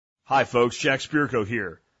Hi folks, Jack Spirko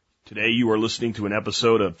here. Today you are listening to an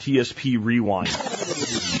episode of TSP Rewind.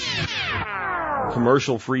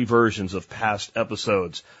 Commercial-free versions of past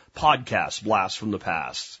episodes, podcast blasts from the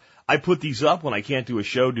past. I put these up when I can't do a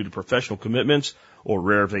show due to professional commitments or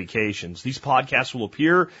rare vacations. These podcasts will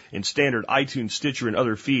appear in standard iTunes, Stitcher, and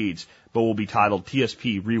other feeds, but will be titled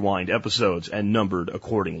TSP Rewind episodes and numbered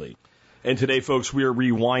accordingly. And today, folks, we are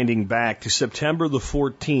rewinding back to September the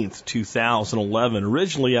 14th, 2011,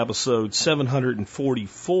 originally episode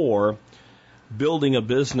 744, Building a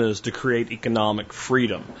Business to Create Economic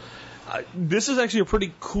Freedom. This is actually a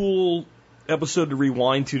pretty cool episode to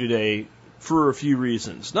rewind to today for a few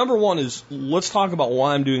reasons. Number one is, let's talk about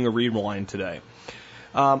why I'm doing a rewind today.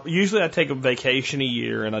 Usually I take a vacation a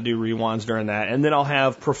year and I do rewinds during that, and then I'll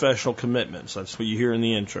have professional commitments. That's what you hear in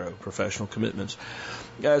the intro, professional commitments.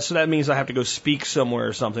 So that means I have to go speak somewhere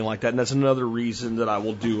or something like that, and that's another reason that I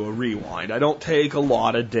will do a rewind. I don't take a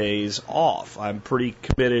lot of days off. I'm pretty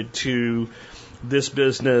committed to this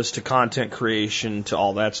business, to content creation, to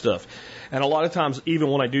all that stuff. And a lot of times,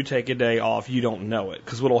 even when I do take a day off, you don't know it.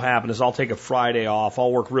 Because what will happen is I'll take a Friday off,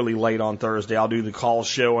 I'll work really late on Thursday, I'll do the call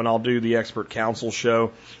show and I'll do the expert council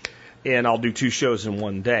show, and I'll do two shows in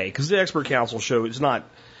one day. Because the expert council show is not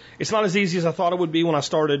as easy as I thought it would be when I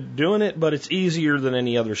started doing it, but it's easier than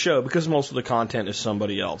any other show because most of the content is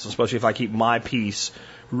somebody else, especially if I keep my piece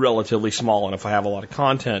relatively small and if I have a lot of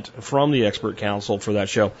content from the expert council for that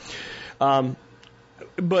show.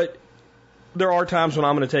 But there are times when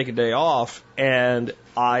I'm going to take a day off and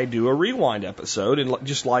I do a rewind episode, and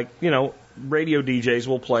just like, radio DJs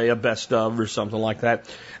will play a best of or something like that.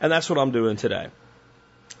 And that's what I'm doing today.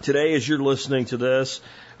 Today, as you're listening to this,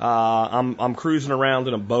 I'm cruising around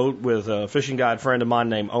in a boat with a fishing guide friend of mine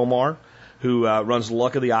named Omar, who runs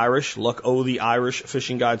Luck of the Irish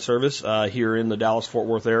fishing guide service here in the Dallas-Fort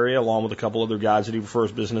Worth area, along with a couple other guides that he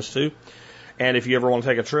refers business to. And if you ever want to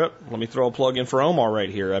take a trip, let me throw a plug in for Omar right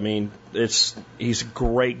here. I mean, he's a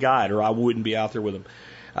great guide, or I wouldn't be out there with him.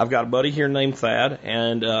 I've got a buddy here named Thad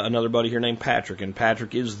and another buddy here named Patrick. And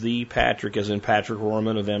Patrick is the Patrick, as in Patrick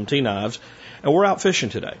Rorman of MT Knives. And we're out fishing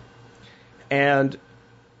today. And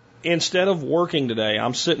instead of working today,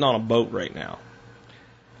 I'm sitting on a boat right now.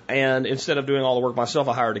 And instead of doing all the work myself,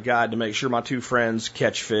 I hired a guide to make sure my two friends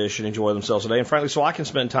catch fish and enjoy themselves today. And frankly, so I can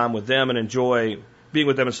spend time with them and enjoy being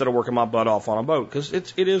with them instead of working my butt off on a boat, because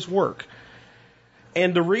it is work.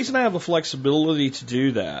 And the reason I have the flexibility to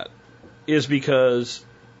do that is because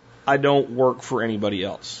I don't work for anybody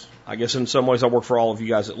else. I guess in some ways I work for all of you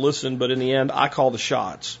guys that listen, but in the end, I call the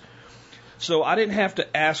shots. So I didn't have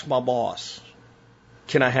to ask my boss,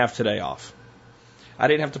 can I have today off? I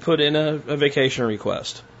didn't have to put in a vacation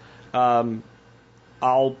request.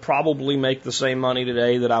 I'll probably make the same money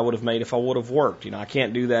today that I would have made if I would have worked. I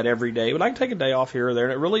can't do that every day, but I can take a day off here or there,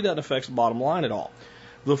 and it really doesn't affect the bottom line at all.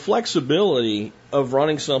 The flexibility of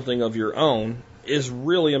running something of your own is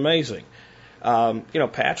really amazing.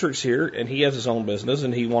 Patrick's here, and he has his own business,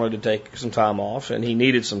 and he wanted to take some time off, and he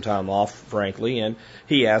needed some time off, frankly, and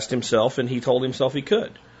he asked himself, and he told himself he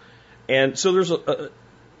could. And so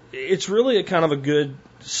it's really a kind of a good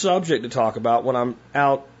subject to talk about when I'm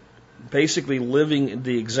out basically living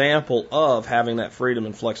the example of having that freedom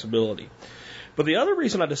and flexibility. But the other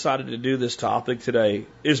reason I decided to do this topic today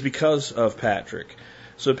is because of Patrick.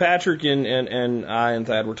 So Patrick and I and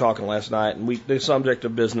Thad were talking last night, and the subject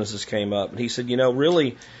of businesses came up. And he said,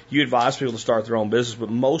 really, you advise people to start their own business, but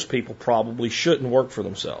most people probably shouldn't work for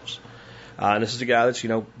themselves. And this is a guy that's,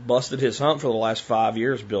 busted his hump for the last 5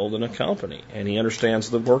 years building a company, and he understands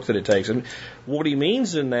the work that it takes. And what he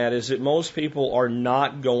means in that is that most people are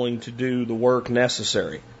not going to do the work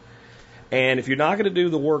necessary. And if you're not going to do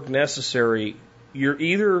the work necessary, you're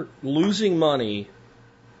either losing money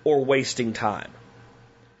or wasting time.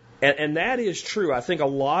 And that is true. I think a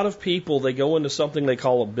lot of people, they go into something they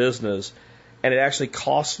call a business, and it actually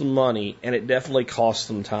costs them money, and it definitely costs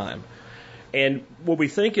them time. And what we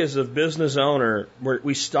think is, a business owner,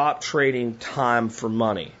 we stop trading time for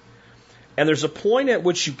money. And there's a point at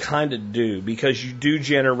which you kind of do, because you do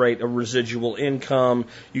generate a residual income,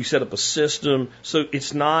 you set up a system, so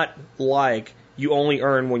it's not like you only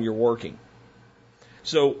earn when you're working.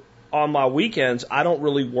 So on my weekends, I don't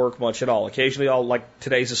really work much at all. Occasionally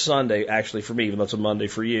today's a Sunday, actually, for me, even though it's a Monday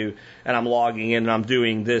for you, and I'm logging in and I'm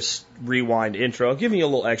doing this rewind intro. I'll give you a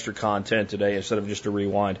little extra content today instead of just a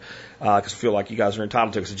rewind, because I feel like you guys are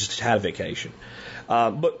entitled to it, because I just had a vacation.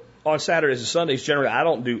 But on Saturdays and Sundays, generally, I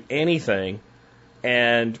don't do anything,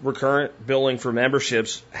 and recurrent billing for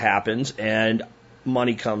memberships happens, and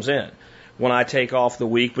money comes in. When I take off the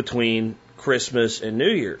week between Christmas and New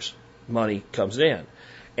Year's, money comes in.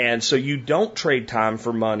 And so you don't trade time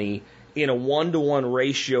for money in a one-to-one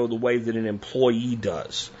ratio the way that an employee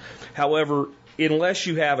does. However, unless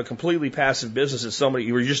you have a completely passive business as somebody,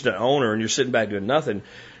 you're just an owner and you're sitting back doing nothing,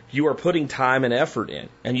 you are putting time and effort in.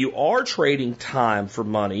 And you are trading time for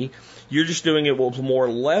money. You're just doing it with more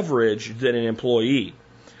leverage than an employee.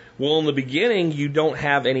 Well, in the beginning, you don't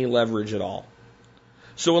have any leverage at all.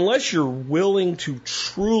 So unless you're willing to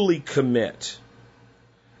truly commit,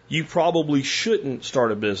 you probably shouldn't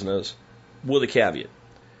start a business with a caveat.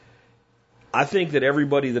 I think that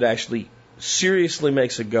everybody that actually seriously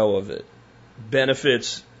makes a go of it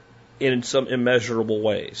benefits in some immeasurable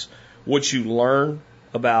ways. What you learn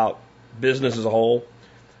about business as a whole,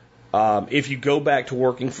 if you go back to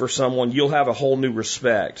working for someone, you'll have a whole new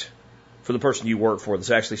respect for the person you work for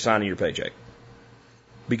that's actually signing your paycheck.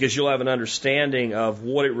 Because you'll have an understanding of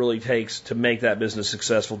what it really takes to make that business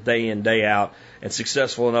successful day in, day out, and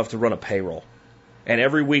successful enough to run a payroll. And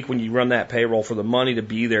every week when you run that payroll, for the money to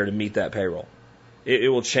be there to meet that payroll, it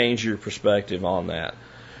will change your perspective on that.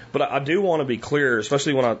 But I do want to be clear,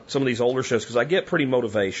 especially when some of these older shows, because I get pretty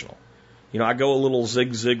motivational. You know, I go a little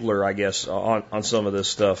Zig Ziglar, I guess, on some of this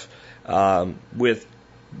stuff with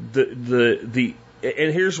and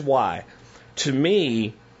here's why. To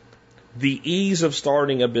me, the ease of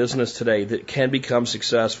starting a business today that can become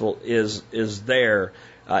successful is there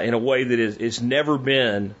in a way that it's never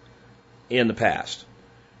been in the past.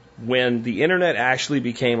 When the internet actually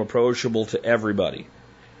became approachable to everybody,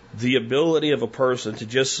 the ability of a person to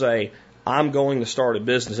just say, I'm going to start a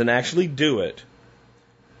business and actually do it,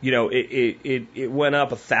 you know, it went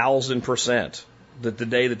up 1,000% the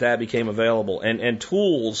day that became available. And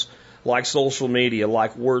tools like social media,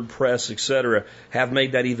 like WordPress, etc., have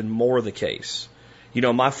made that even more the case. You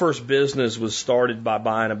know, my first business was started by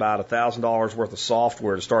buying about $1,000 worth of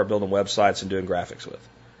software to start building websites and doing graphics with.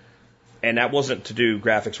 And that wasn't to do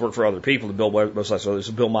graphics work for other people to build websites, it was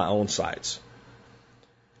to build my own sites.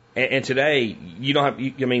 And today, you don't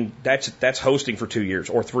have, I mean, that's hosting for 2 years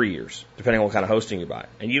or 3 years, depending on what kind of hosting you buy.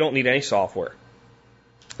 And you don't need any software.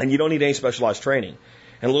 And you don't need any specialized training.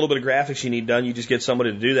 And a little bit of graphics you need done, you just get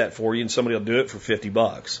somebody to do that for you, and somebody will do it for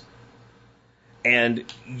 $50.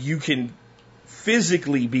 And you can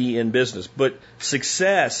physically be in business, but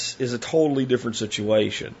success is a totally different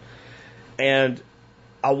situation. And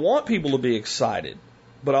I want people to be excited,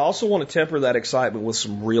 but I also want to temper that excitement with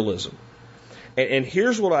some realism. And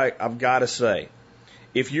here's what I've got to say.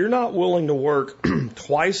 If you're not willing to work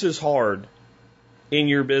twice as hard in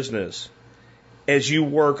your business as you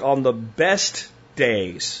work on the best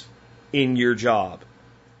days in your job,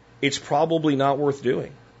 it's probably not worth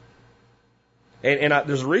doing. And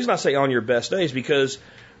there's a reason I say on your best days, because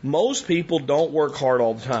most people don't work hard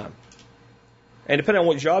all the time. And depending on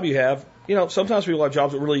what job you have, you know, sometimes people have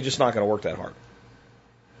jobs that really just not going to work that hard.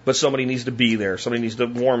 But somebody needs to be there. Somebody needs to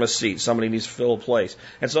warm a seat. Somebody needs to fill a place.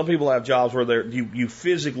 And some people have jobs where you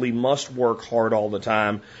physically must work hard all the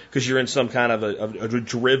time because you're in some kind of a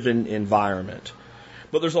driven environment.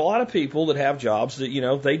 But there's a lot of people that have jobs that, you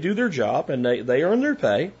know, they do their job and they earn their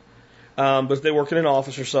pay. But they work in an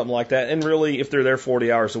office or something like that. And really, if they're there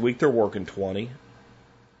 40 hours a week, they're working 20.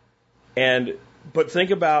 But think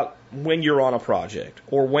about when you're on a project,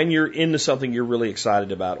 or when you're into something you're really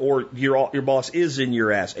excited about, or your boss is in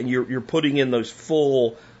your ass, and you're putting in those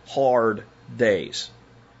full, hard days.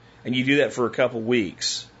 And you do that for a couple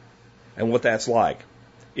weeks, and what that's like.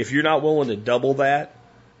 If you're not willing to double that,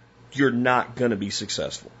 you're not going to be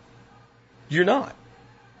successful. You're not.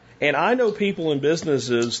 And I know people in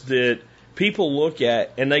businesses that people look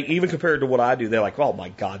at, and they even compared to what I do, they're like, oh my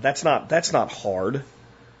God, that's not hard.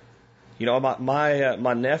 You know,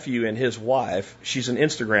 my nephew and his wife, she's an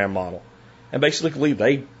Instagram model. And basically,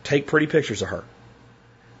 they take pretty pictures of her.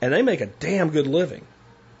 And they make a damn good living.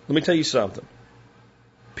 Let me tell you something.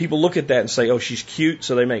 People look at that and say, oh, she's cute,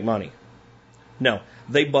 so they make money. No,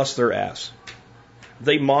 they bust their ass.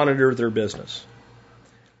 They monitor their business.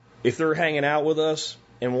 If they're hanging out with us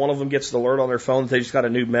and one of them gets the alert on their phone that they just got a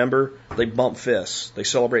new member, they bump fists. They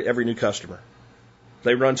celebrate every new customer.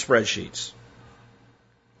 They run spreadsheets.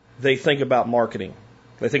 They think about marketing.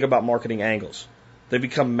 They think about marketing angles. They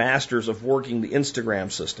become masters of working the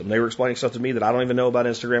Instagram system. They were explaining stuff to me that I don't even know about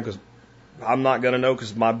Instagram because I'm not going to know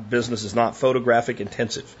because my business is not photographic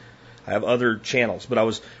intensive. I have other channels, but I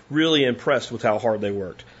was really impressed with how hard they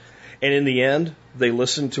worked. And in the end, they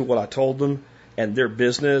listened to what I told them, and their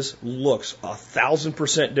business looks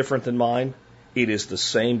 1,000% different than mine. It is the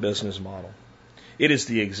same business model. It is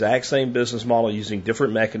the exact same business model using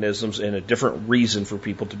different mechanisms and a different reason for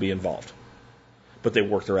people to be involved. But they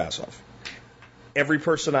work their ass off. Every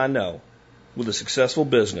person I know with a successful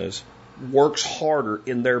business works harder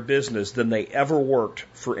in their business than they ever worked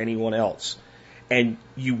for anyone else. And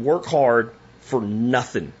you work hard for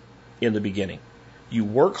nothing in the beginning. You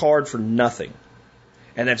work hard for nothing.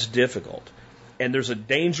 And that's difficult. And there's a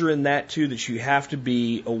danger in that too that you have to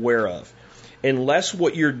be aware of. Unless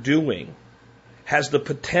what you're doing has the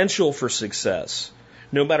potential for success,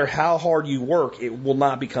 no matter how hard you work, it will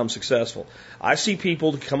not become successful. I see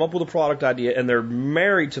people come up with a product idea and they're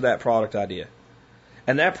married to that product idea.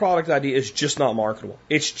 And that product idea is just not marketable.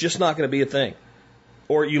 It's just not going to be a thing.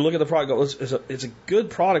 Or you look at the product and go, it's a good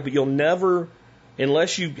product, but you'll never,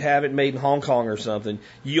 unless you have it made in Hong Kong or something,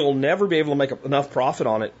 you'll never be able to make enough profit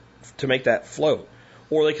on it to make that float.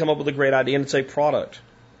 Or they come up with a great idea and it's a product.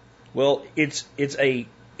 Well, it's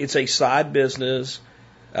a side business.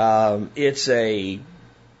 It's a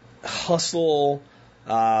hustle.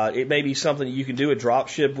 It may be something that you can do a drop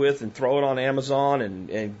ship with and throw it on Amazon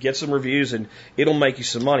and get some reviews and it'll make you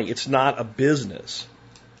some money. It's not a business.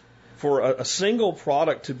 For a single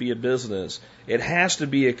product to be a business, it has to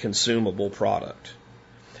be a consumable product.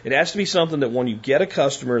 It has to be something that when you get a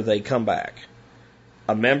customer, they come back.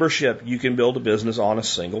 A membership, you can build a business on a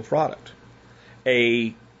single product.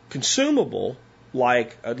 A consumable,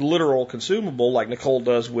 like a literal consumable, like Nicole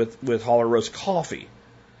does with Holler Roast coffee.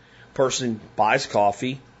 Person buys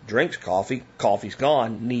coffee, drinks coffee, coffee's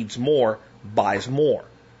gone, needs more, buys more.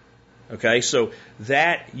 Okay, so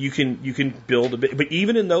that you can build a bit, but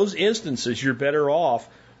even in those instances, you're better off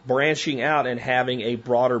branching out and having a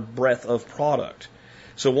broader breadth of product.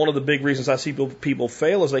 So one of the big reasons I see people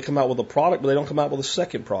fail is they come out with a product, but they don't come out with a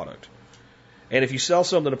second product. And if you sell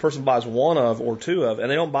something a person buys one of or two of,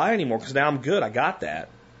 and they don't buy anymore because now I'm good, I got that,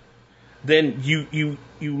 then you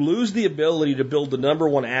lose the ability to build the number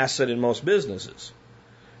one asset in most businesses.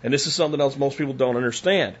 And this is something else most people don't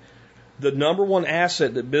understand. The number one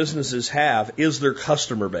asset that businesses have is their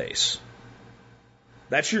customer base.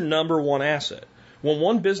 That's your number one asset. When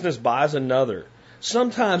one business buys another,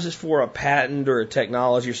 sometimes it's for a patent or a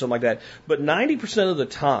technology or something like that, but 90% of the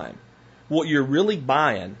time, what you're really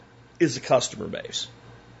buying is the customer base.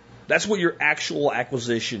 That's what your actual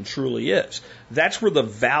acquisition truly is. That's where the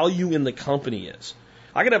value in the company is.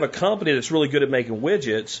 I could have a company that's really good at making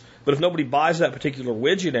widgets, but if nobody buys that particular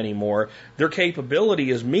widget anymore, their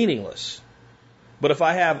capability is meaningless. But if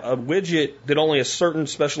I have a widget that only a certain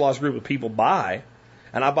specialized group of people buy,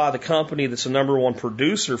 and I buy the company that's the number one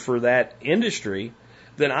producer for that industry,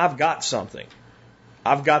 then I've got something.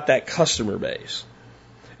 I've got that customer base.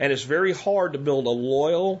 And it's very hard to build a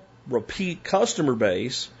loyal, repeat customer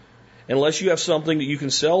base unless you have something that you can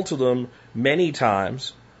sell to them many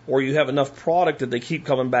times, or you have enough product that they keep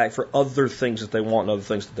coming back for other things that they want and other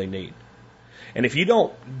things that they need. And if you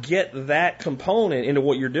don't get that component into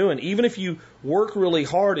what you're doing, even if you work really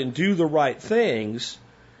hard and do the right things,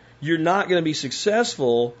 you're not going to be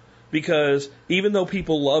successful because even though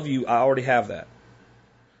people love you, I already have that.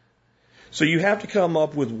 So you have to come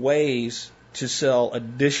up with ways to sell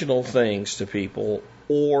additional things to people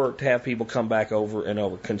or to have people come back over and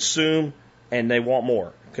over. Consume and they want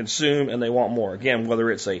more. Consume and they want more. Again, whether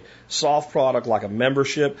it's a soft product like a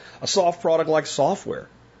membership, a soft product like software.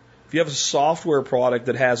 If you have a software product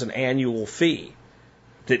that has an annual fee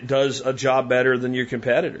that does a job better than your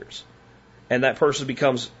competitors, and that person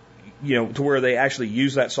becomes, to where they actually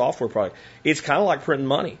use that software product, it's kind of like printing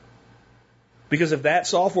money. Because if that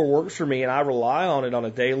software works for me and I rely on it on a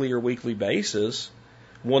daily or weekly basis,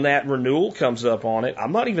 when that renewal comes up on it,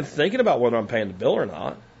 I'm not even thinking about whether I'm paying the bill or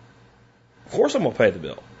not. Of course I'm going to pay the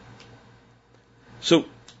bill. So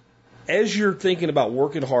as you're thinking about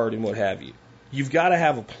working hard and what have you, you've got to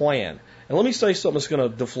have a plan. And let me say something that's going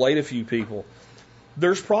to deflate a few people.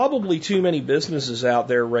 There's probably too many businesses out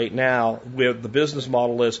there right now where the business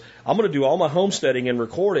model is, I'm going to do all my homesteading and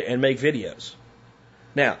record it and make videos.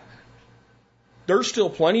 Now, there's still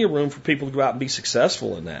plenty of room for people to go out and be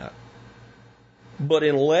successful in that. But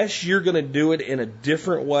unless you're going to do it in a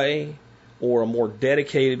different way or a more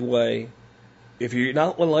dedicated way,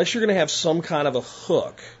 unless you're going to have some kind of a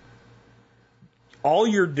hook, all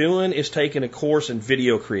you're doing is taking a course in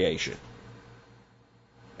video creation.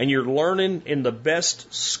 And you're learning in the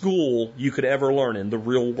best school you could ever learn in, the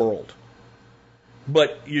real world.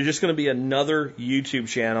 But you're just going to be another YouTube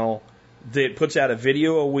channel that puts out a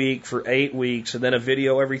video a week for 8 weeks, and then a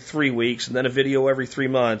video every 3 weeks, and then a video every 3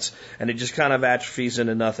 months, and it just kind of atrophies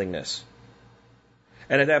into nothingness.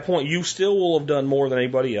 And at that point, you still will have done more than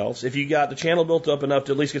anybody else. If you got the channel built up enough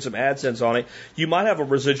to at least get some AdSense on it, you might have a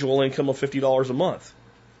residual income of $50 a month,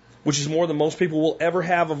 which is more than most people will ever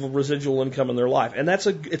have of a residual income in their life. And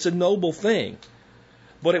it's a noble thing.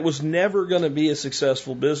 But it was never going to be a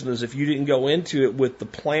successful business if you didn't go into it with the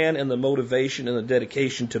plan and the motivation and the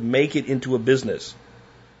dedication to make it into a business.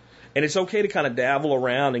 And it's okay to kind of dabble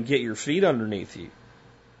around and get your feet underneath you.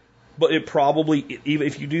 But it probably, even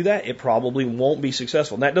if you do that, it probably won't be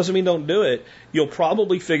successful. And that doesn't mean don't do it. You'll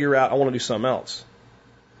probably figure out, I want to do something else.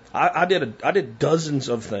 I did dozens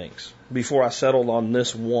of things before I settled on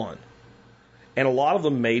this one. And a lot of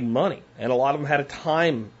them made money. And a lot of them had a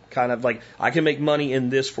time kind of like, I can make money in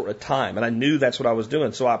this for a time. And I knew that's what I was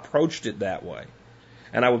doing. So I approached it that way.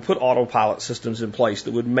 And I would put autopilot systems in place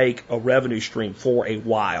that would make a revenue stream for a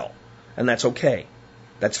while. And that's okay.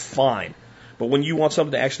 That's fine. But when you want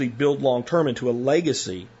something to actually build long term into a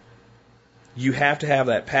legacy, you have to have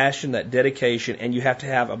that passion, that dedication, and you have to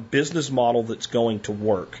have a business model that's going to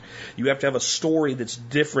work. You have to have a story that's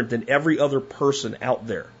different than every other person out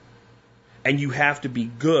there. And you have to be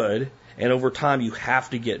good, and over time you have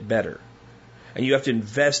to get better. And you have to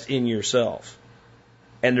invest in yourself.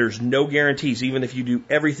 And there's no guarantees, even if you do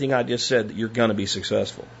everything I just said, that you're going to be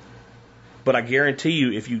successful. But I guarantee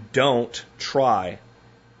you, if you don't try,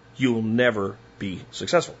 you'll never be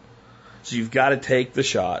successful. So you've got to take the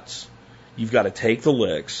shots. You've got to take the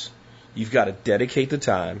licks. You've got to dedicate the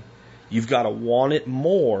time. You've got to want it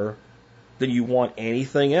more than you want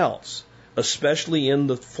anything else, especially in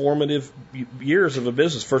the formative years of a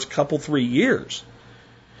business, first couple, 3 years.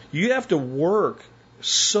 You have to work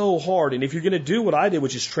so hard. And if you're going to do what I did,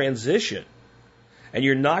 which is transition, and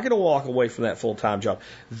you're not going to walk away from that full-time job,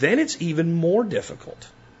 then it's even more difficult.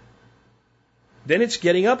 Then it's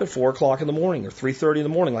getting up at 4 o'clock in the morning or 3:30 in the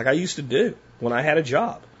morning like I used to do when I had a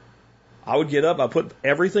job. I would get up, I put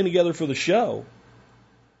everything together for the show,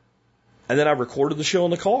 and then I recorded the show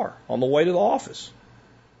in the car on the way to the office.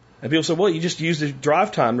 And people say, well, you just use the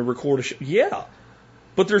drive time to record a show. Yeah,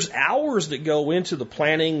 but there's hours that go into the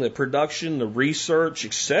planning, the production, the research,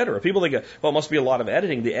 etc. People think, well, it must be a lot of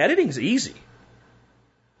editing. The editing's easy.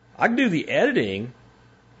 I can do the editing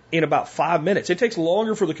in about 5 minutes. It takes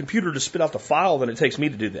longer for the computer to spit out the file than it takes me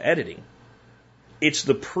to do the editing. It's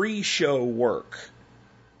the pre-show work.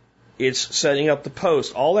 It's setting up the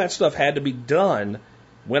post. All that stuff had to be done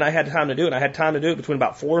when I had time to do it. I had time to do it between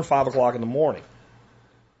about 4 and 5 o'clock in the morning.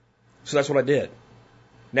 So that's what I did.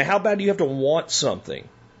 Now, how bad do you have to want something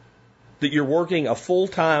that you're working a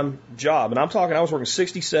full-time job? And I'm talking, I was working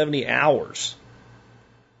 60, 70 hours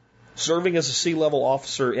serving as a C-level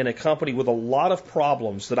officer in a company with a lot of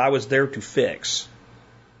problems that I was there to fix.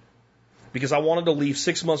 Because I wanted to leave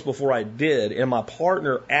 6 months before I did, and my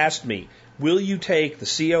partner asked me, will you take the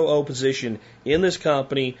COO position in this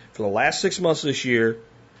company for the last 6 months of this year,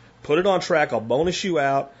 put it on track, I'll bonus you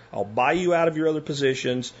out, I'll buy you out of your other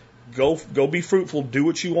positions, go be fruitful, do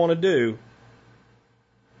what you want to do,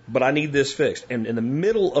 but I need this fixed. And in the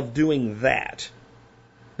middle of doing that,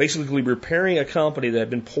 basically repairing a company that had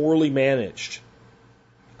been poorly managed,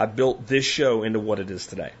 I built this show into what it is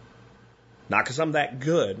today. Not because I'm that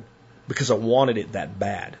good, because I wanted it that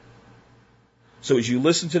bad. So as you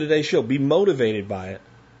listen to today's show, be motivated by it,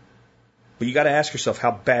 but you got to ask yourself,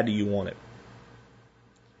 how bad do you want it?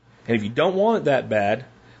 And if you don't want it that bad,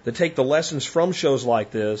 then take the lessons from shows like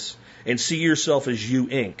this and see yourself as you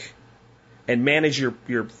Inc. and manage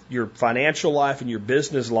your financial life and your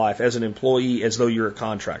business life as an employee as though you're a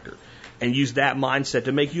contractor. And use that mindset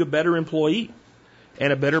to make you a better employee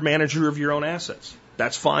and a better manager of your own assets.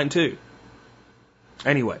 That's fine too.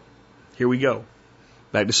 Anyway, here we go.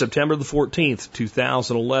 Back to September the 14th,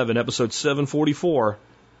 2011, episode 744,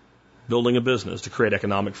 Building a Business to Create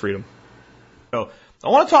Economic Freedom. So, I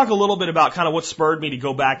want to talk a little bit about kind of what spurred me to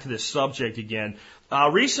go back to this subject again.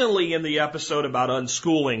 Recently in the episode about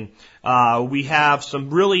unschooling, we have some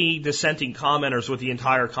really dissenting commenters with the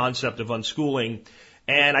entire concept of unschooling.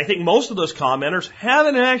 And I think most of those commenters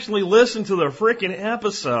haven't actually listened to the frickin'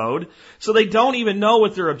 episode, so they don't even know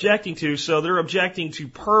what they're objecting to. So they're objecting to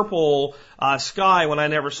purple sky when I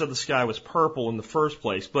never said the sky was purple in the first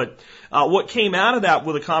place. But what came out of that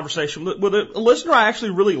with a conversation with a listener I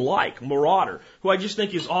actually really like, Marauder, who I just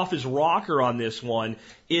think is off his rocker on this one,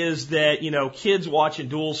 is that, you know, kids watching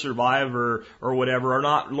Dual Survivor or whatever are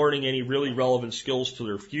not learning any really relevant skills to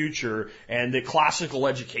their future, and that classical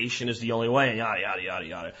education is the only way, and yada, yada, yada,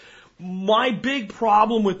 yada. My big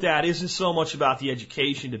problem with that isn't so much about the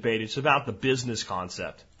education debate, it's about the business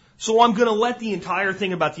concept. So I'm going to let the entire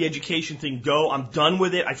thing about the education thing go. I'm done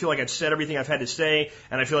with it. I feel like I've said everything I've had to say,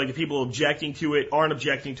 and I feel like the people objecting to it aren't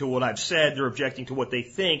objecting to what I've said. They're objecting to what they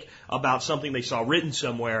think about something they saw written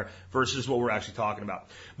somewhere versus what we're actually talking about.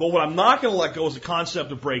 But what I'm not going to let go is the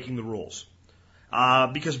concept of breaking the rules.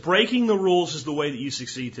 Because breaking the rules is the way that you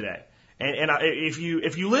succeed today.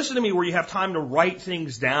 If you listen to me where you have time to write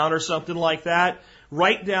things down or something like that,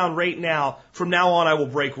 write down right now, from now on I will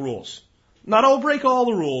break rules. Not I'll break all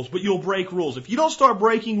the rules, but you'll break rules. If you don't start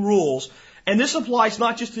breaking rules, and this applies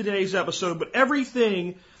not just to today's episode, but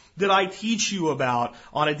everything that I teach you about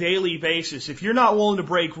on a daily basis, if you're not willing to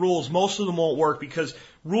break rules, most of them won't work, because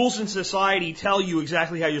rules in society tell you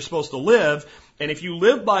exactly how you're supposed to live. And if you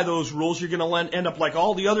live by those rules, you're going to end up like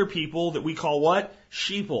all the other people that we call what?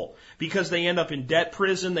 Sheeple. Because they end up in debt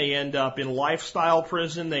prison, they end up in lifestyle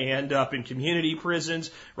prison, they end up in community prisons,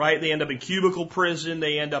 right? They end up in cubicle prison,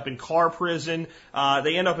 they end up in car prison,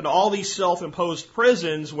 they end up in all these self-imposed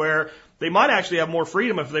prisons where they might actually have more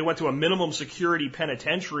freedom if they went to a minimum security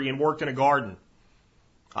penitentiary and worked in a garden.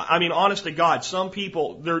 I mean, honest to God, some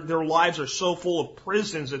people, their lives are so full of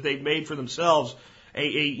prisons that they've made for themselves.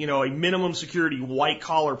 A minimum security white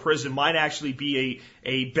collar prison might actually be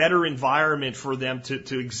a better environment for them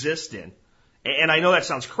to exist in. And I know that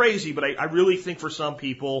sounds crazy, but I really think for some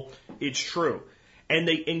people it's true. And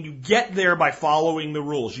you get there by following the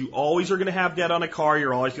rules. You always are going to have debt on a car.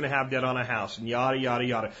 You're always going to have debt on a house, and yada, yada,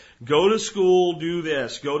 yada. Go to school, do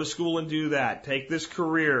this. Go to school and do that. Take this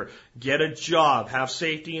career. Get a job. Have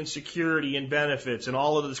safety and security and benefits and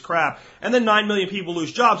all of this crap. And then 9 million people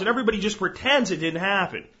lose jobs, and everybody just pretends it didn't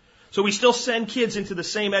happen. So we still send kids into the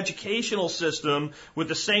same educational system with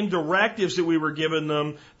the same directives that we were giving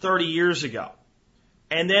them 30 years ago.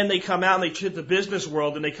 And then they come out and they hit the business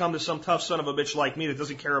world and they come to some tough son of a bitch like me that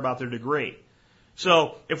doesn't care about their degree.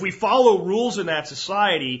 So if we follow rules in that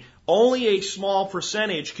society, only a small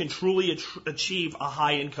percentage can truly achieve a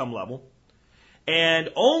high income level. And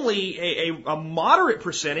only a moderate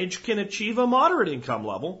percentage can achieve a moderate income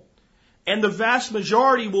level. And the vast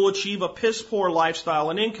majority will achieve a piss poor lifestyle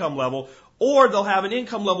and income level, or they'll have an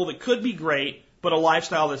income level that could be great, but a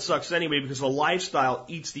lifestyle that sucks anyway because the lifestyle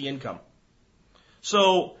eats the income.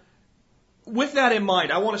 So, with that in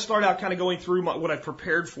mind, I want to start out kind of going through what I've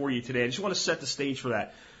prepared for you today. I just want to set the stage for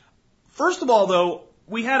that. First of all, though,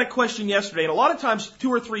 we had a question yesterday, and a lot of times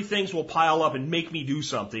 2 or 3 things will pile up and make me do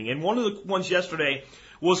something. And one of the ones yesterday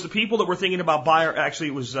was the people that were thinking about actually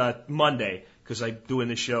it was Monday, because I'm doing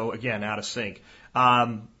this show, again, out of sync.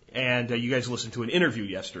 And you guys listened to an interview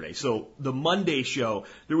yesterday. So the Monday show,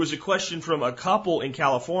 there was a question from a couple in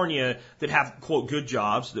California that have, quote, good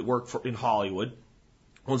jobs that work in Hollywood.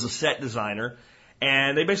 Was a set designer,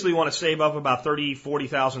 and they basically want to save up about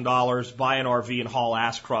 $40,000, buy an RV and haul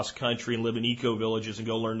ass across country and live in eco villages and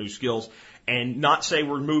go learn new skills, and not say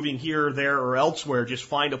we're moving here, there, or elsewhere. Just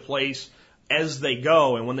find a place as they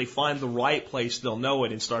go, and when they find the right place, they'll know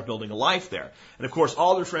it and start building a life there. And of course,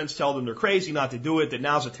 all their friends tell them they're crazy not to do it, that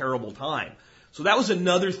now's a terrible time. So that was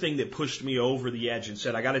another thing that pushed me over the edge and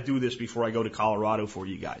said, I got to do this before I go to Colorado for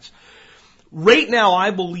you guys. Right now,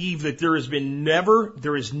 I believe that there has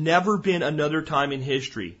never been another time in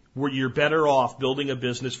history where you're better off building a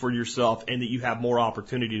business for yourself and that you have more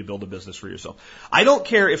opportunity to build a business for yourself. I don't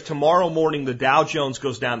care if tomorrow morning the Dow Jones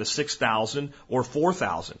goes down to 6,000 or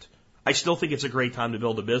 4,000. I still think it's a great time to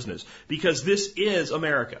build a business because this is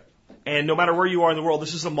America. And no matter where you are in the world,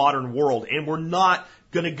 this is a modern world, and we're not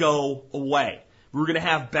going to go away. We're going to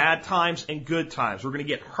have bad times and good times. We're going to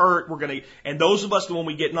get hurt. And those of us that when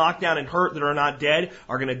we get knocked down and hurt that are not dead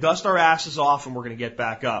are going to dust our asses off and we're going to get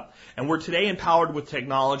back up. And we're today empowered with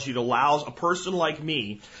technology that allows a person like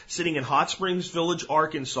me sitting in Hot Springs Village,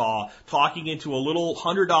 Arkansas, talking into a little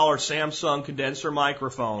 $100 Samsung condenser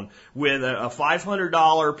microphone with a $500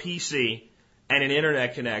 PC and an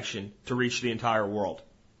internet connection to reach the entire world.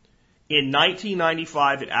 In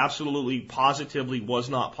 1995, it absolutely, positively was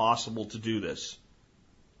not possible to do this.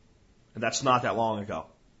 And that's not that long ago,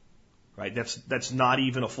 right? That's not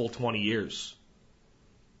even a full 20 years.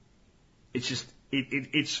 It's just,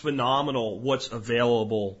 it's phenomenal what's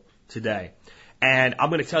available today. And I'm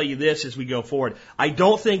going to tell you this as we go forward. I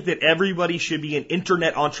don't think that everybody should be an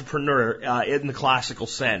internet entrepreneur in the classical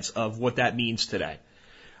sense of what that means today.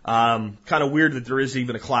 Kind of weird that there is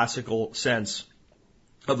even a classical sense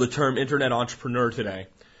of the term internet entrepreneur today,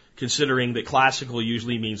 considering that classical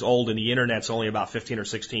usually means old and the internet's only about 15 or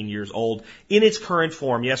 16 years old in its current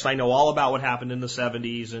form. Yes, I know all about what happened in the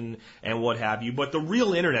 70s and what have you, but the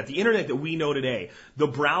real internet, the internet that we know today, the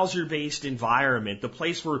browser-based environment, the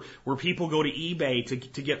place where people go to eBay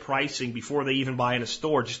to get pricing before they even buy in a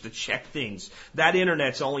store just to check things, that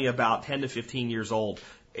internet's only about 10 to 15 years old.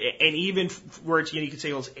 And even where it's, you could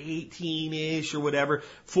say, well, it's 18-ish or whatever,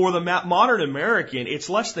 for the modern American, it's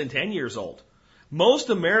less than 10 years old. Most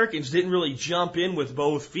Americans didn't really jump in with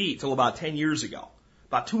both feet till about 10 years ago.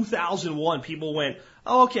 About 2001, people went,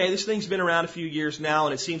 oh, okay, this thing's been around a few years now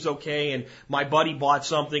and it seems okay, and my buddy bought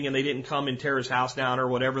something and they didn't come and tear his house down or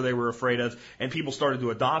whatever they were afraid of, and people started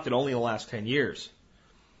to adopt it only in the last 10 years.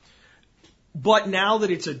 But now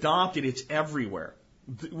that it's adopted, it's everywhere.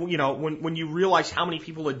 You know, when you realize how many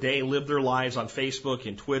people a day live their lives on Facebook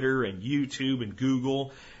and Twitter and YouTube and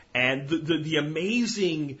Google, and the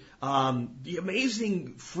amazing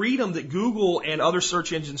freedom that Google and other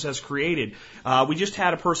search engines has created. We just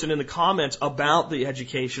had a person in the comments about the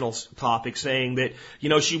educational topic saying that, you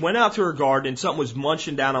know, she went out to her garden and something was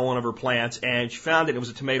munching down on one of her plants and she found it was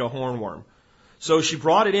a tomato hornworm. So she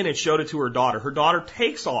brought it in and showed it to her daughter. Her daughter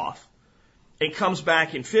takes off and comes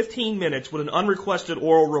back in 15 minutes with an unrequested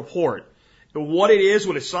oral report. What it is,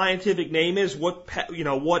 what its scientific name is,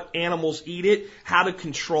 what animals eat it, how to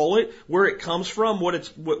control it, where it comes from,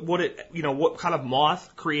 what kind of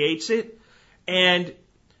moth creates it, and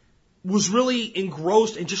was really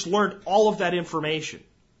engrossed and just learned all of that information.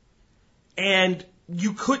 And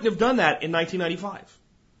you couldn't have done that in 1995.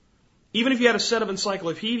 Even if you had a set of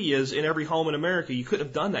encyclopedias in every home in America, you couldn't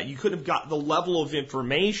have done that. You couldn't have got the level of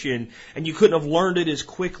information, and you couldn't have learned it as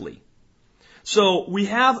quickly. So we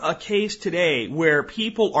have a case today where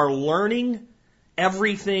people are learning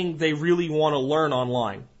everything they really want to learn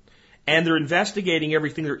online. And they're investigating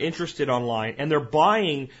everything they're interested online. And they're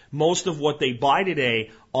buying most of what they buy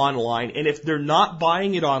today online. And if they're not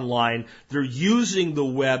buying it online, they're using the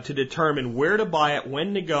web to determine where to buy it,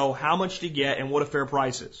 when to go, how much to get, and what a fair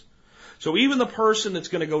price is. So even the person that's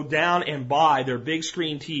going to go down and buy their big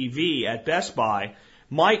screen TV at Best Buy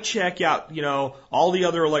might check out, you know, all the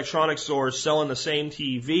other electronic stores selling the same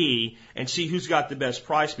TV and see who's got the best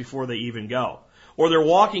price before they even go. Or they're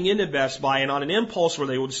walking into Best Buy and on an impulse where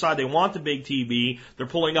they will decide they want the big TV, they're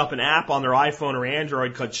pulling up an app on their iPhone or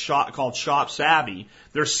Android called Shop Savvy.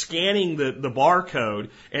 They're scanning the barcode,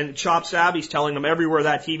 and Shop Savvy's telling them everywhere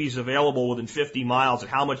that TV is available within 50 miles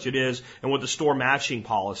and how much it is and what the store matching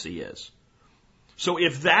policy is. So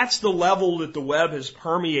if that's the level that the web has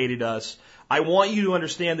permeated us, I want you to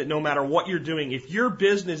understand that no matter what you're doing, if your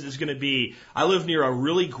business is going to be, I live near a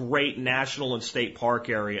really great national and state park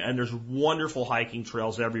area, and there's wonderful hiking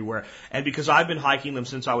trails everywhere. And because I've been hiking them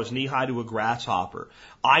since I was knee-high to a grasshopper,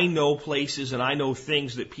 I know places and I know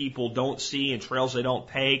things that people don't see and trails they don't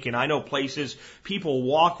take, and I know places people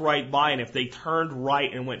walk right by, and if they turned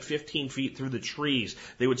right and went 15 feet through the trees,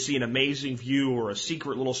 they would see an amazing view or a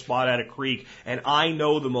secret little spot at a creek. And I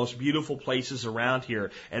know the most beautiful places around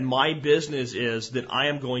here, and my business is that I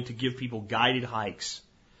am going to give people guided hikes,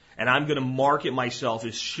 and I'm going to market myself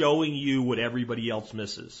as showing you what everybody else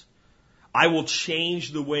misses. I will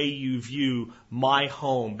change the way you view my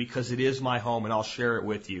home because it is my home, and I'll share it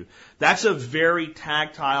with you. That's a very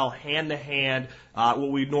tactile, hand-to-hand, what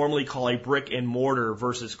we normally call a brick and mortar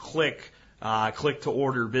versus click to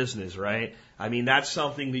order business, right? I mean, that's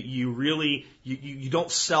something that you really, you don't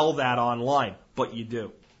sell that online, but you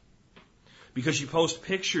do. Because you post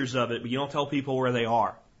pictures of it, but you don't tell people where they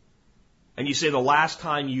are. And you say, the last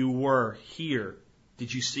time you were here,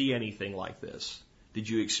 did you see anything like this? Did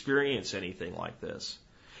you experience anything like this?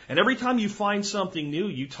 And every time you find something new,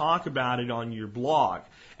 you talk about it on your blog,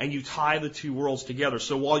 and you tie the two worlds together.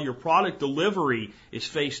 So while your product delivery is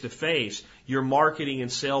face-to-face, your marketing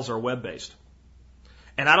and sales are web-based.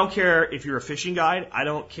 And I don't care if you're a fishing guide. I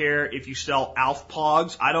don't care if you sell ALF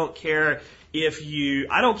pogs. I don't care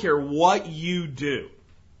what you do.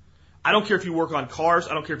 I don't care if you work on cars.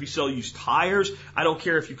 I don't care if you sell used tires. I don't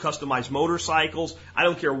care if you customize motorcycles. I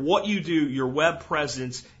don't care what you do. Your web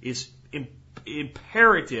presence is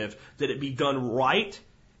imperative that it be done right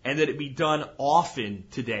and that it be done often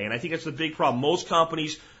today. And I think that's the big problem. Most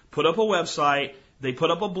companies put up a website, they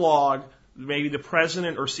put up a blog, maybe the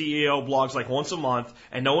president or CEO blogs like once a month,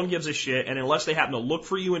 and no one gives a shit. And unless they happen to look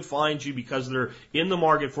for you and find you because they're in the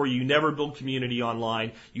market for you, you never build community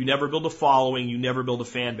online. You never build a following. You never build a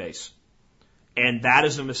fan base. And that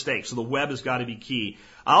is a mistake. So the web has got to be key.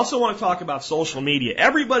 I also want to talk about social media.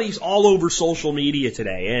 Everybody's all over social media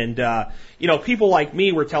today. And, people like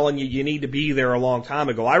me were telling you need to be there a long time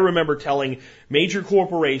ago. I remember telling major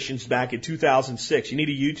corporations back in 2006, you need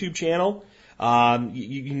a YouTube channel.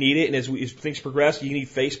 You need it, and as things progress, you need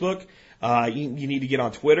Facebook. You need to get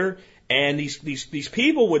on Twitter. And these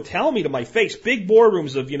people would tell me to my face, big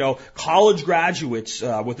boardrooms of, college graduates,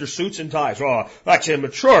 with their suits and ties. Oh, that's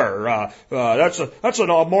immature. That's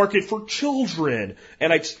a market for children.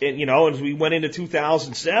 And as we went into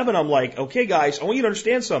 2007, I'm like, okay, guys, I want you to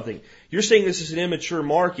understand something. You're saying this is an immature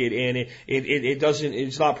market and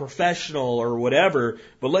it's not professional or whatever.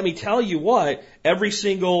 But let me tell you what, every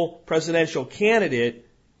single presidential candidate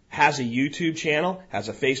has a YouTube channel, has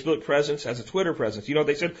a Facebook presence, has a Twitter presence. You know what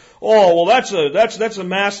they said? Oh, well, that's a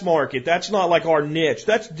mass market. That's not like our niche.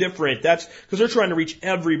 That's different. That's because they're trying to reach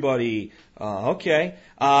everybody. Okay.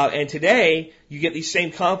 And today you get these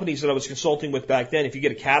same companies that I was consulting with back then. If you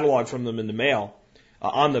get a catalog from them in the mail,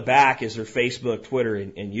 on the back is their Facebook, Twitter,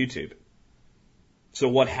 and YouTube. So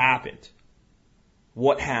what happened?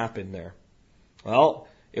 What happened there? Well,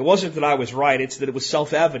 it wasn't that I was right, it's that it was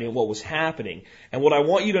self-evident what was happening. And what I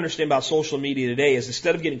want you to understand about social media today is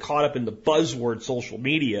instead of getting caught up in the buzzword social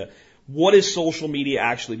media, what is social media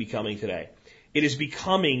actually becoming today? It is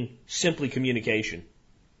becoming simply communication.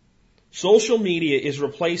 Social media is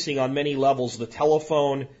replacing on many levels the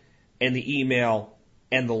telephone and the email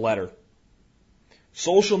and the letter.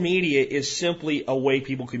 Social media is simply a way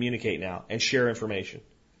people communicate now and share information.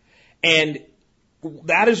 And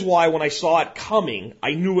that is why when I saw it coming,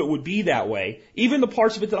 I knew it would be that way. Even the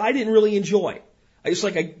parts of it that I didn't really enjoy. I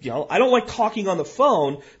don't like talking on the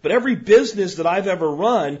phone, but every business that I've ever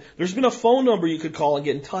run, there's been a phone number you could call and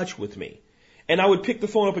get in touch with me. And I would pick the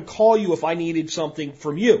phone up and call you if I needed something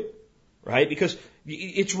from you, right? Because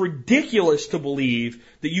it's ridiculous to believe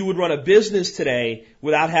that you would run a business today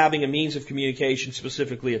without having a means of communication,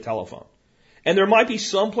 specifically a telephone. And there might be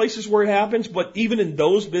some places where it happens, but even in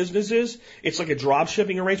those businesses, it's like a drop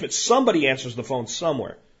shipping arrangement. Somebody answers the phone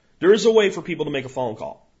somewhere. There is a way for people to make a phone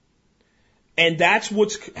call. And that's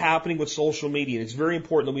what's happening with social media. And it's very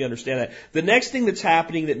important that we understand that. The next thing that's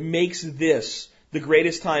happening that makes this the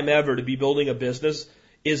greatest time ever to be building a business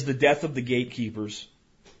is the death of the gatekeepers.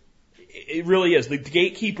 It really is. The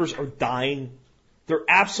gatekeepers are dying. They're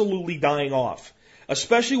absolutely dying off.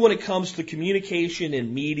 Especially when it comes to communication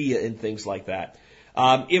and media and things like that.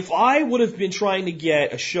 If I would have been trying to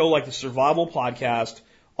get a show like the Survival Podcast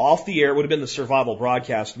off the air, it would have been the Survival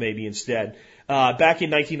Broadcast maybe instead, back in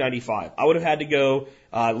 1995. I would have had to go,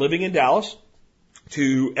 living in Dallas,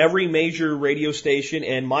 to every major radio station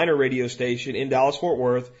and minor radio station in Dallas-Fort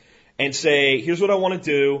Worth and say, here's what I want to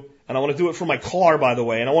do. And I want to do it from my car, by the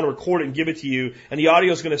way, and I want to record it and give it to you, and the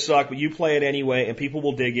audio is going to suck, but you play it anyway, and people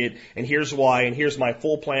will dig it, and here's why, and here's my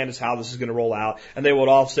full plan is how this is going to roll out. And they would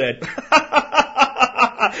all said,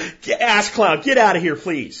 ass clown, get out of here,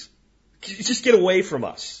 please. Just get away from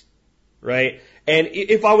us, right? And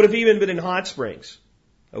if I would have even been in Hot Springs,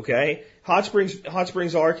 okay, Hot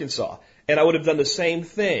Springs, Arkansas, and I would have done the same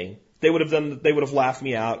thing, they would have laughed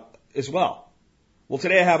me out as well. Well,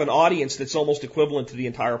 today I have an audience that's almost equivalent to the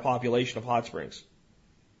entire population of Hot Springs.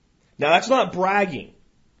 Now, that's not bragging.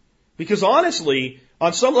 Because honestly,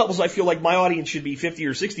 on some levels, I feel like my audience should be 50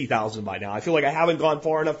 or 60,000 by now. I feel like I haven't gone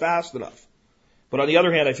far enough fast enough. But on the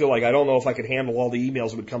other hand, I feel like I don't know if I could handle all the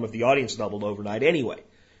emails that would come if the audience doubled overnight anyway.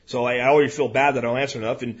 So I always feel bad that I don't answer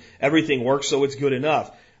enough, and everything works, so it's good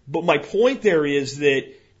enough. But my point there is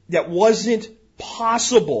that wasn't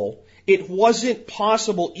possible. It wasn't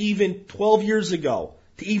possible even 12 years ago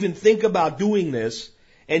to even think about doing this,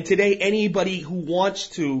 and today anybody who wants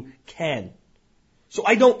to can. So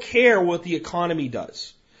I don't care what the economy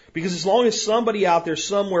does, because as long as somebody out there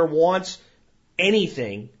somewhere wants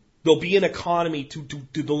anything, there'll be an economy to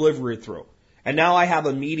deliver it through. And now I have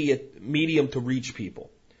a medium to reach people.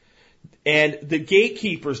 And the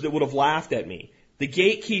gatekeepers that would have laughed at me, the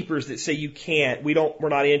gatekeepers that say you can't, we're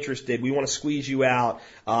not interested, we want to squeeze you out,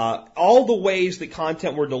 all the ways that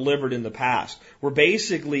content were delivered in the past were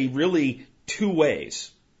basically really two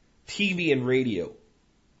ways. TV and radio.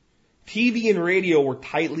 TV and radio were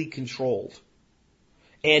tightly controlled.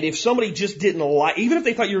 And if somebody just didn't like, even if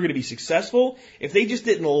they thought you were going to be successful, if they just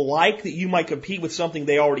didn't like that you might compete with something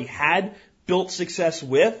they already had built success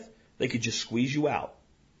with, they could just squeeze you out.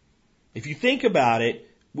 If you think about it,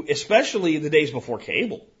 especially the days before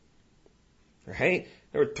cable, right?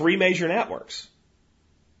 There were 3 major networks.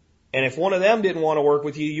 And if one of them didn't want to work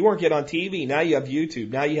with you, you weren't getting on TV. Now you have YouTube.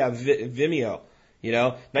 Now you have Vimeo.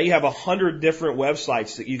 Now you have 100 different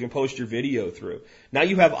websites that you can post your video through. Now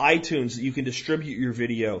you have iTunes that you can distribute your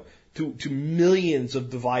video to millions of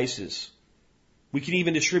devices. We can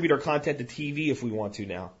even distribute our content to TV if we want to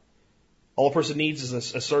now. All a person needs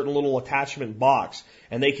is a certain little attachment box,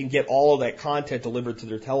 and they can get all of that content delivered to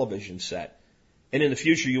their television set. And in the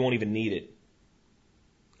future, you won't even need it.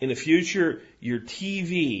 In the future, your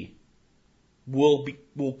TV will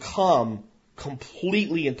come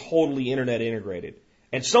completely and totally internet integrated.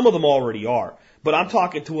 And some of them already are. But I'm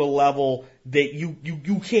talking to a level that you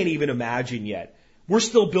can't even imagine yet. We're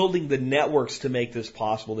still building the networks to make this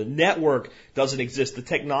possible. The network doesn't exist. The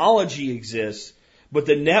technology exists. But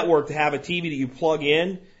the network, to have a TV that you plug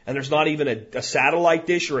in, and there's not even a satellite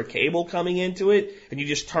dish or a cable coming into it, and you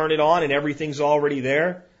just turn it on and everything's already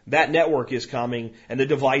there, That network is coming, and the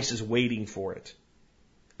device is waiting for it.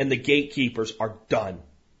 And the gatekeepers are done.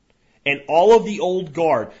 And all of the old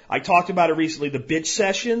guard, I talked about it recently, the bitch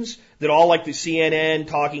sessions that all like the CNN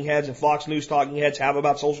talking heads and Fox News talking heads have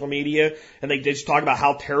about social media, and they just talk about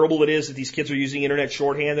how terrible it is that these kids are using internet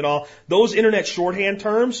shorthand and all. Those internet shorthand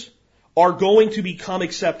terms are going to become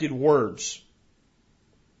accepted words.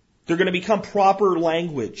 They're going to become proper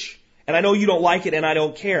language. And I know you don't like it, and I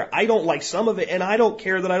don't care. I don't like some of it, and I don't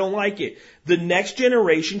care that I don't like it. The next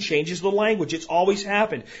generation changes the language. It's always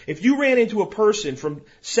happened. If you ran into a person from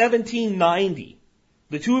 1790,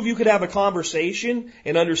 the two of you could have a conversation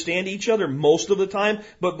and understand each other most of the time,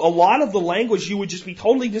 but a lot of the language you would just be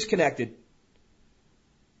totally disconnected.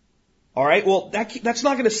 All right? Well, that's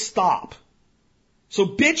not going to stop. So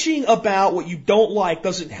bitching about what you don't like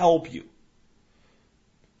doesn't help you.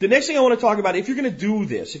 The next thing I want to talk about, if you're going to do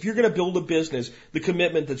this, if you're going to build a business, the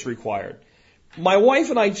commitment that's required. My wife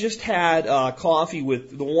and I just had coffee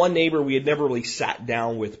with the one neighbor we had never really sat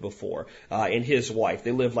down with before, and his wife.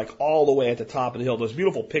 They live like all the way at the top of the hill. Those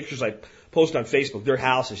beautiful pictures I post on Facebook, their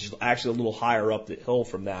house is just actually a little higher up the hill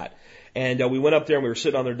from that. And we went up there and we were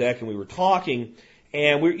sitting on their deck and we were talking.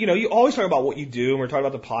 And you always talk about what you do, and we're talking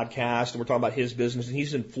about the podcast, and we're talking about his business, and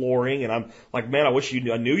he's in flooring, and I'm like, man, I wish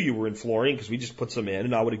I knew you were in flooring, because we just put some in,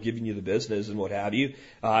 and I would have given you the business and what have you.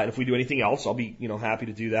 And if we do anything else, I'll be, happy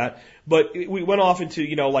to do that. But we went off into,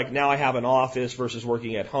 like now I have an office versus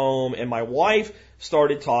working at home, and my wife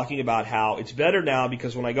started talking about how it's better now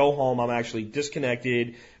because when I go home, I'm actually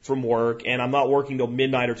disconnected from work, and I'm not working till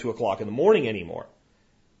midnight or 2 o'clock in the morning anymore.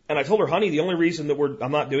 And I told her, honey, the only reason that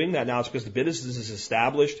I'm not doing that now is because the business is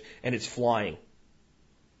established and it's flying.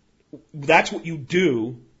 That's what you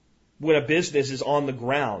do when a business is on the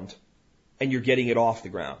ground and you're getting it off the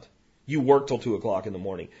ground. You work till 2 o'clock in the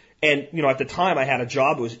morning. And, at the time I had a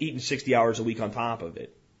job that was eating 60 hours a week on top of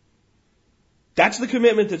it. That's the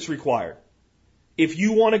commitment that's required. If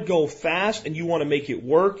you want to go fast and you want to make it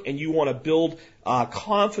work and you want to build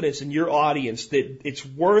confidence in your audience that it's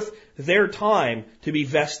worth their time to be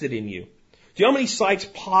vested in you. Do you know how many sites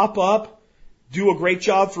pop up, do a great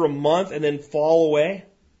job for a month, and then fall away?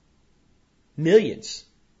 Millions.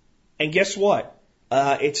 And guess what?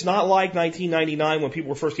 It's not like 1999 when people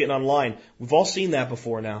were first getting online. We've all seen that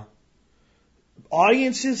before now.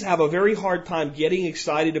 Audiences have a very hard time getting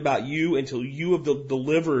excited about you until you have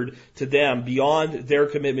delivered to them beyond their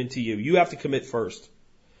commitment to you. You have to commit first.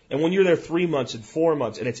 And when you're there 3 months and 4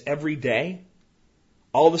 months and it's every day,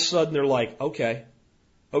 all of a sudden they're like, okay,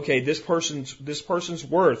 this person's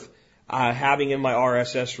worth having in my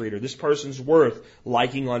RSS reader. This person's worth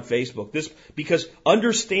liking on Facebook. Because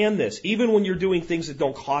understand this, even when you're doing things that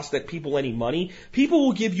don't cost that people any money, people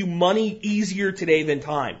will give you money easier today than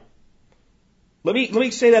time. Let me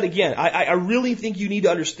say that again. I really think you need to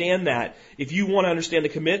understand that if you want to understand the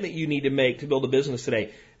commitment you need to make to build a business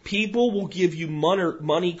today. People will give you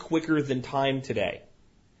money quicker than time today.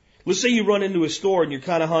 Let's say you run into a store and you're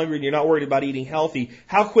kind of hungry and you're not worried about eating healthy.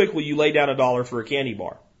 How quick will you lay down $1 for a candy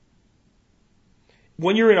bar?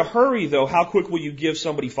 When you're in a hurry, though, how quick will you give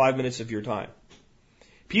somebody 5 minutes of your time?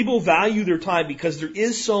 People value their time because there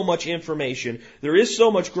is so much information. There is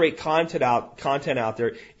so much great content out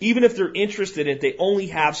there. Even if they're interested in it, they only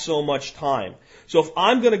have so much time. So if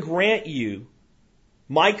I'm going to grant you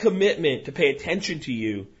my commitment to pay attention to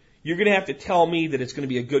you, you're going to have to tell me that it's going to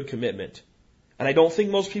be a good commitment. And I don't think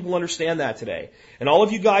most people understand that today. And all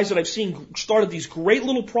of you guys that I've seen started these great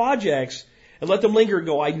little projects and let them linger and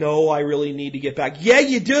go, I know I really need to get back. Yeah,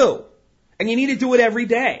 you do. And you need to do it every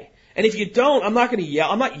day. And if you don't, I'm not going to yell.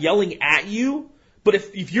 I'm not yelling at you. But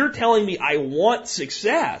if you're telling me I want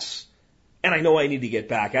success and I know I need to get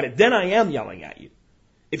back at it, then I am yelling at you.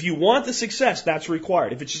 If you want the success, that's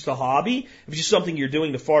required. If it's just a hobby, if it's just something you're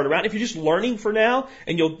doing to fart around, if you're just learning for now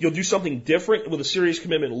and you'll do something different with a serious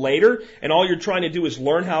commitment later and all you're trying to do is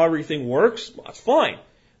learn how everything works, that's fine.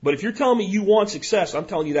 But if you're telling me you want success, I'm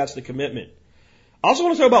telling you that's the commitment. I also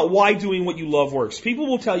want to talk about why doing what you love works. People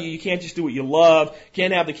will tell you can't just do what you love,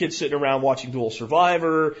 can't have the kid sitting around watching Dual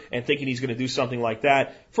Survivor and thinking he's going to do something like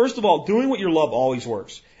that. First of all, doing what you love always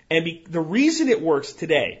works. And the reason it works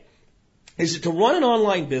today is that to run an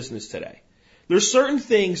online business today, there's certain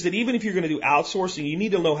things that even if you're going to do outsourcing, you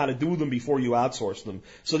need to know how to do them before you outsource them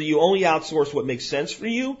so that you only outsource what makes sense for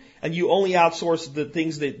you and you only outsource the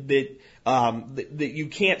things that you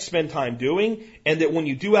can't spend time doing, and that when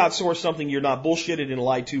you do outsource something, you're not bullshitted and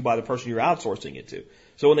lied to by the person you're outsourcing it to.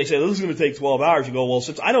 So when they say, this is going to take 12 hours, you go, well,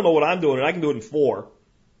 since I don't know what I'm doing and I can do it in 4,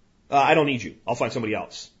 I don't need you. I'll find somebody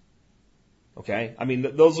else. Okay? I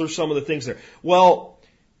mean, those are some of the things there. Well,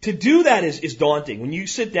 To do that is daunting. When you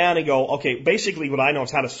sit down and go, okay, basically what I know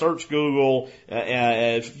is how to search Google,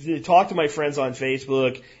 talk to my friends on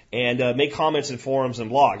Facebook, and make comments in forums and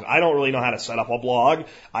blogs. I don't really know how to set up a blog.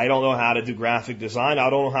 I don't know how to do graphic design. I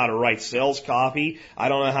don't know how to write sales copy. I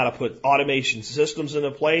don't know how to put automation systems into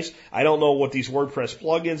place. I don't know what these WordPress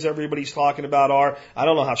plugins everybody's talking about are. I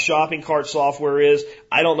don't know how shopping cart software is.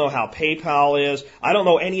 I don't know how PayPal is. I don't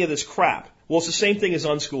know any of this crap. Well, it's the same thing as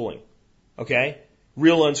unschooling. Okay?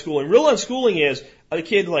 Real unschooling. Real unschooling is a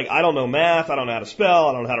kid like, I don't know math, I don't know how to spell,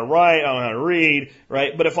 I don't know how to write, I don't know how to read,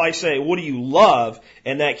 right? But if I say, what do you love?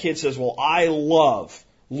 And that kid says, well, I love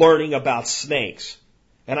learning about snakes.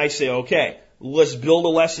 And I say, okay, let's build a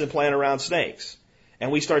lesson plan around snakes.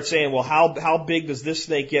 And we start saying, well, how big does this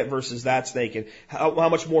snake get versus that snake? And how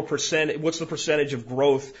much more what's the percentage of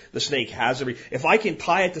growth the snake has if I can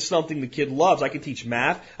tie it to something the kid loves, I can teach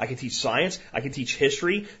math, I can teach science, I can teach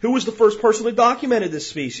history. Who was the first person that documented this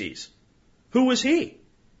species? Who was he?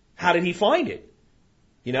 How did he find it?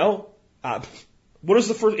 You know, what is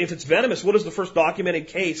the first, if it's venomous, what is the first documented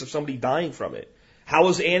case of somebody dying from it? How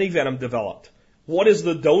was antivenom developed? What is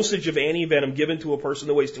the dosage of antivenom given to a person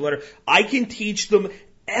that weighs 200? I can teach them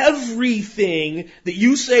everything that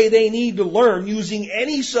you say they need to learn using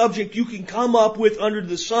any subject you can come up with under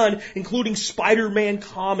the sun, including Spider-Man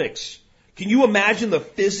comics. Can you imagine the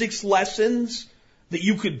physics lessons that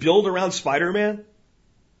you could build around Spider-Man?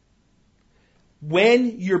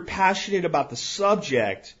 When you're passionate about the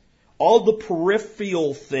subject, all the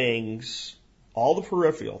peripheral things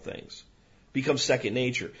become second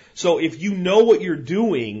nature. So if you know what you're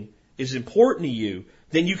doing is important to you,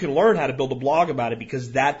 then you can learn how to build a blog about it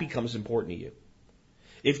because that becomes important to you.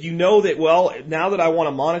 If you know that, well, now that I want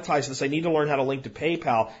to monetize this, I need to learn how to link to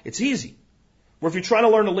PayPal, it's easy. Or if you're trying to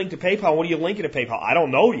learn to link to PayPal, what do you link it to PayPal? I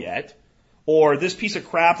don't know yet. Or this piece of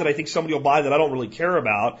crap that I think somebody will buy that I don't really care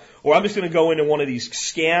about. Or I'm just going to go into one of these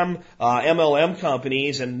scam MLM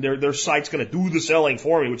companies and their site's going to do the selling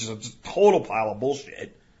for me, which is a total pile of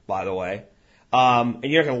bullshit, by the way. And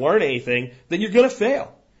you're not going to learn anything, then you're going to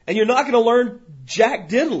fail. And you're not going to learn jack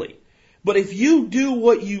diddly. But if you do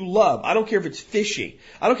what you love, I don't care if it's fishing.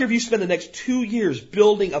 I don't care if you spend the next 2 years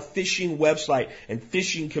building a fishing website and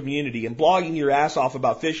fishing community and blogging your ass off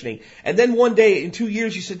about fishing. And then one day in 2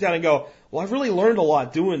 years you sit down and go, well, I've really learned a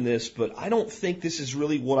lot doing this, but I don't think this is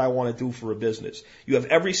really what I want to do for a business. You have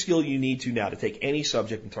every skill you need to now to take any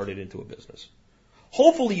subject and turn it into a business.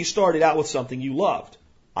 Hopefully you started out with something you loved.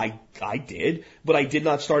 I did, but I did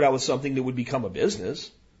not start out with something that would become a business.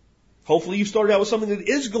 Hopefully you started out with something that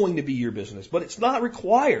is going to be your business, but it's not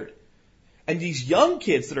required. And these young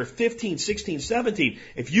kids that are 15, 16, 17,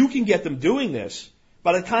 if you can get them doing this,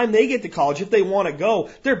 by the time they get to college, if they want to go,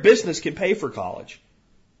 their business can pay for college.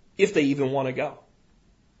 If they even want to go.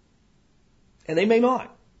 And they may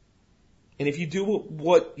not. And if you do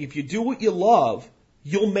what you love,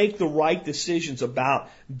 you'll make the right decisions about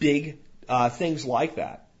big things like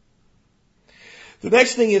that. The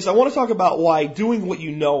next thing is I want to talk about why doing what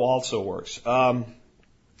you know also works.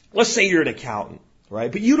 Let's say you're an accountant,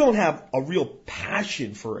 right? But you don't have a real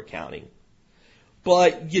passion for accounting,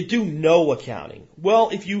 but you do know accounting.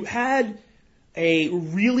 Well, if you had a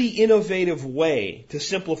really innovative way to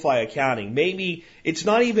simplify accounting, maybe it's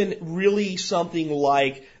not even really something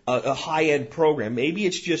like a high-end program. Maybe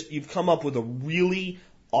it's just you've come up with a really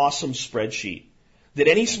awesome spreadsheet that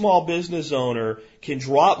any small business owner can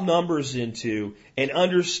drop numbers into and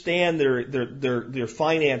understand their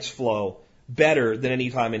finance flow better than any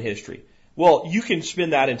time in history. Well, you can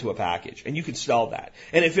spin that into a package and you can sell that.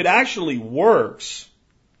 And if it actually works,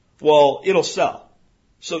 well, it'll sell.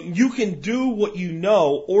 So you can do what you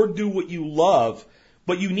know or do what you love,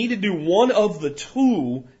 but you need to do one of the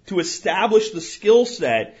two to establish the skill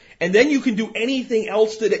set, and then you can do anything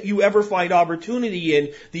else that you ever find opportunity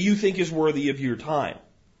in that you think is worthy of your time.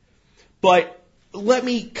 But let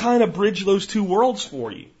me kind of bridge those two worlds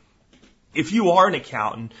for you. If you are an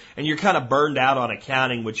accountant and you're kind of burned out on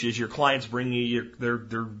accounting, which is your clients bring you their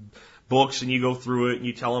books and you go through it and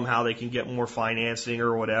you tell them how they can get more financing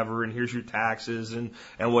or whatever, and here's your taxes and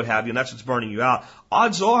what have you, and that's what's burning you out.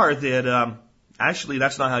 Odds are that actually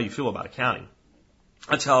that's not how you feel about accounting.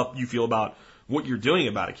 That's how you feel about what you're doing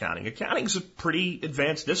about accounting. Accounting is a pretty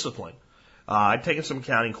advanced discipline. I've taken some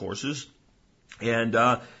accounting courses, and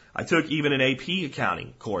I took even an AP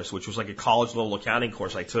accounting course, which was like a college-level accounting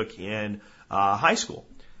course I took in high school.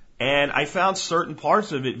 And I found certain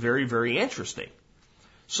parts of it very, very interesting.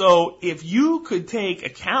 So if you could take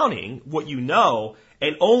accounting, what you know,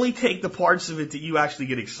 and only take the parts of it that you actually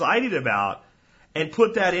get excited about and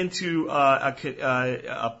put that into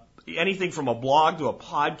a anything from a blog to a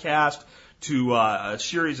podcast to a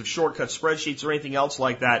series of shortcut spreadsheets or anything else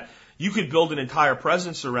like that, you could build an entire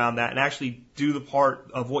presence around that and actually do the part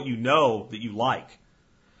of what you know that you like,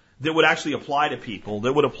 that would actually apply to people,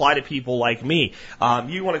 that would apply to people like me.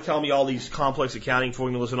 You want to tell me all these complex accounting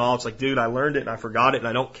formulas and all, it's like, dude, I learned it and I forgot it and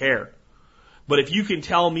I don't care. But if you can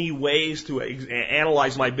tell me ways to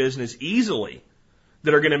analyze my business easily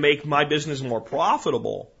that are going to make my business more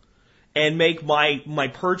profitable and make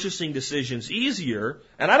my purchasing decisions easier,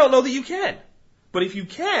 and I don't know that you can, but if you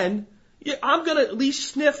can, I'm going to at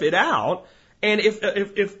least sniff it out. And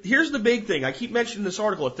if here's the big thing, I keep mentioning this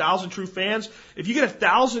article, 1,000 True Fans. If you get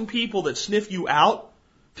 1,000 people that sniff you out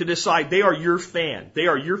to decide they are your fan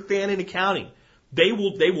in accounting, they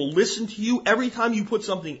will listen to you every time you put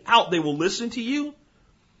something out. They will listen to you.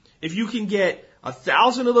 If you can get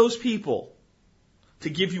 1,000 of those people to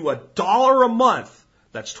give you $1 a month,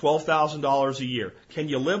 that's $12,000 a year. Can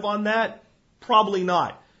you live on that? Probably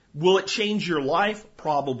not. Will it change your life?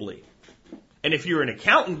 Probably. And if you're an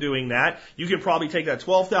accountant doing that, you can probably take that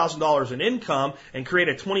 $12,000 in income and create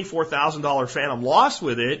a $24,000 phantom loss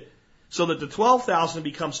with it so that the $12,000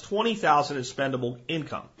 becomes $20,000 in spendable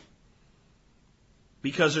income.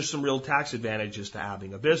 Because there's some real tax advantages to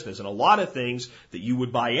having a business. And a lot of things that you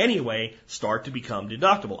would buy anyway start to become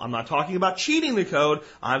deductible. I'm not talking about cheating the code.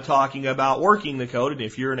 I'm talking about working the code. And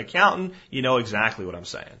if you're an accountant, you know exactly what I'm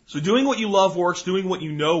saying. So doing what you love works. Doing what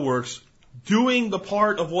you know works. Doing the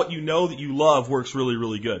part of what you know that you love works really,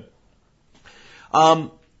 really good. The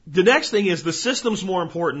next thing is the system's more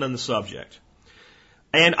important than the subject.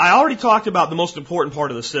 And I already talked about the most important part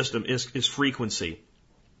of the system is frequency.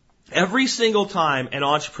 Every single time an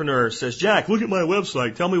entrepreneur says, Jack, look at my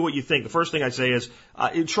website, tell me what you think, the first thing I say is,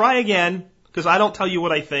 try again, because I don't tell you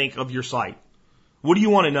what I think of your site. What do you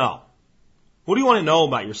want to know? What do you want to know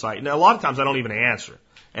about your site? And a lot of times I don't even answer.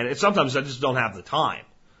 And sometimes I just don't have the time.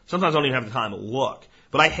 Sometimes I don't even have the time to look.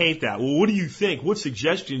 But I hate that. Well, what do you think? What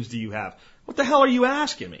suggestions do you have? What the hell are you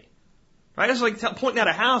asking me? Right? It's like pointing at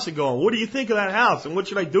a house and going, what do you think of that house and what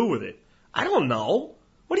should I do with it? I don't know.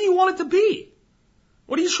 What do you want it to be?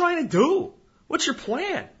 What are you trying to do? What's your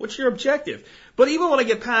plan? What's your objective? But even when I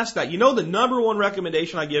get past that, you know the number one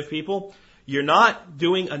recommendation I give people? You're not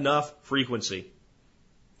doing enough frequency.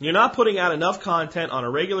 You're not putting out enough content on a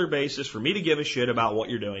regular basis for me to give a shit about what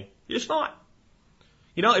you're doing. You're just not.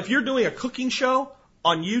 You know, if you're doing a cooking show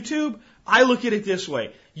on YouTube, I look at it this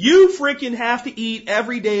way. You freaking have to eat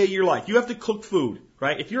every day of your life. You have to cook food,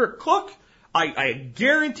 right? If you're a cook, I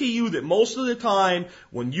guarantee you that most of the time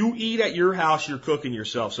when you eat at your house, you're cooking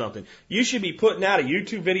yourself something. You should be putting out a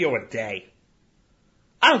YouTube video a day.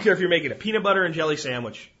 I don't care if you're making a peanut butter and jelly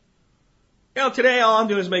sandwich. You know, today all I'm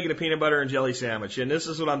doing is making a peanut butter and jelly sandwich, and this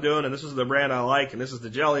is what I'm doing, and this is the brand I like, and this is the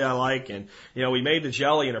jelly I like, and, you know, we made the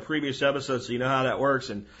jelly in a previous episode, so you know how that works,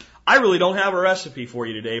 and I really don't have a recipe for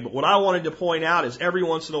you today, but what I wanted to point out is every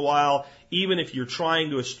once in a while, even if you're trying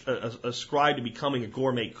to ascribe to becoming a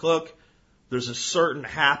gourmet cook, there's a certain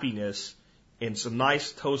happiness in some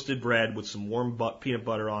nice toasted bread with some warm peanut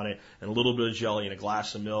butter on it and a little bit of jelly and a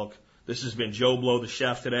glass of milk. This has been Joe Blow, the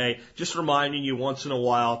chef, today, just reminding you once in a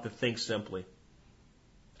while to think simply.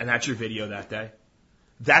 And that's your video that day.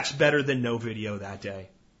 That's better than no video that day.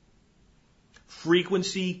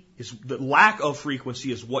 The lack of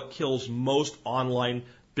frequency is what kills most online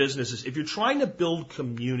businesses. If you're trying to build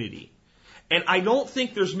community, and I don't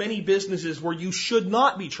think there's many businesses where you should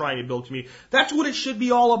not be trying to build community. That's what it should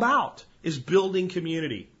be all about, is building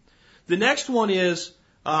community. The next one is,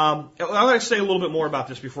 I'm going to say a little bit more about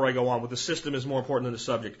this before I go on, but the system is more important than the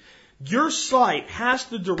subject. Your site has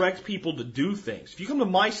to direct people to do things. If you come to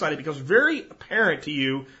my site, it becomes very apparent to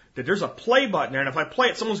you that there's a play button there, and if I play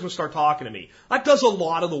it, someone's going to start talking to me. That does a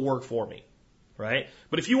lot of the work for me, right?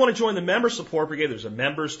 But if you want to join the member support brigade, there's a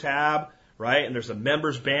members tab, right? And there's a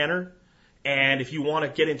members banner. And if you want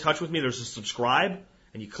to get in touch with me, there's a subscribe,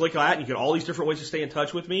 and you click on that, and you get all these different ways to stay in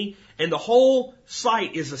touch with me. And the whole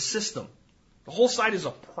site is a system. The whole site is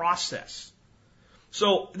a process.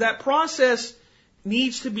 So that process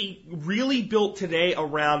needs to be really built today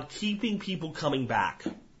around keeping people coming back.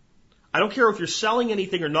 I don't care if you're selling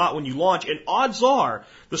anything or not when you launch, and odds are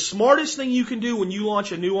the smartest thing you can do when you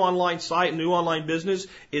launch a new online site, a new online business,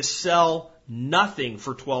 is sell nothing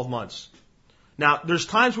for 12 months. Now, there's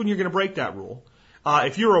times when you're going to break that rule.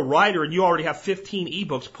 If you're a writer and you already have 15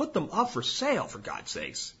 ebooks, put them up for sale, for God's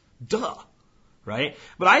sakes. Duh. Right?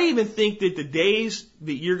 But I even think that the days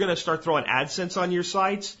that you're going to start throwing AdSense on your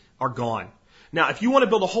sites are gone. Now, if you want to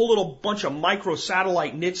build a whole little bunch of micro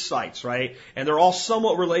satellite niche sites, right, and they're all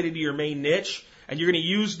somewhat related to your main niche, and you're going to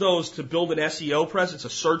use those to build an SEO presence, a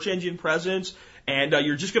search engine presence, and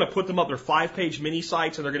you're just going to put them up. They're 5-page mini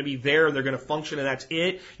sites, and they're going to be there, and they're going to function, and that's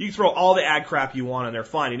it. You can throw all the ad crap you want in there,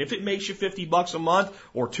 fine. And if it makes you $50 a month,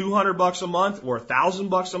 or $200 a month, or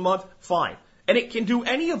 $1,000 a month, fine. And it can do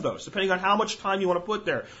any of those, depending on how much time you want to put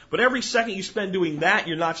there. But every second you spend doing that,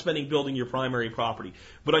 you're not spending building your primary property.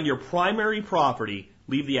 But on your primary property,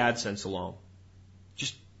 leave the AdSense alone.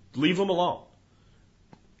 Just leave them alone.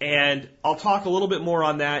 And I'll talk a little bit more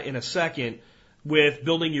on that in a second with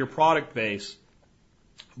building your product base.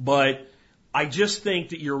 But I just think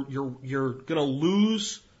that you're going to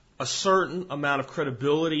lose a certain amount of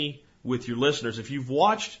credibility with your listeners. If you've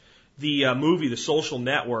watched the movie, The Social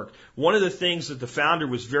Network, one of the things that the founder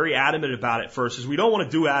was very adamant about at first is we don't want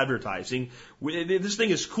to do advertising. This thing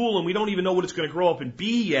is cool and we don't even know what it's going to grow up and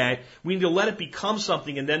be yet. We need to let it become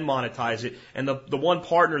something and then monetize it. And the one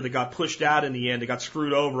partner that got pushed out in the end, that got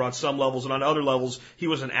screwed over on some levels, and on other levels, he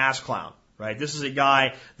was an ass clown. Right? This is a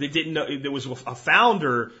guy that didn't know, that was a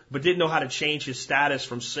founder, but didn't know how to change his status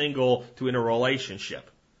from single to in a relationship.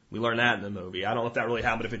 We learned that in the movie. I don't know if that really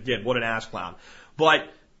happened. If it did, what an ass clown. But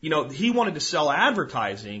he wanted to sell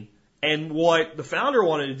advertising, and what the founder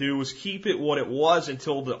wanted to do was keep it what it was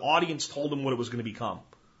until the audience told him what it was going to become.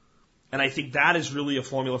 And I think that is really a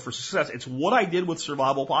formula for success. It's what I did with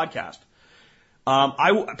Survival Podcast.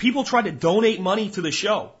 People tried to donate money to the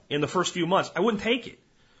show in the first few months. I wouldn't take it.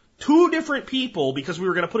 2 different people, because we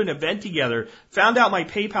were going to put an event together, found out my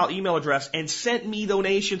PayPal email address and sent me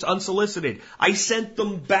donations unsolicited. I sent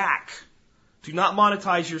them back. Do not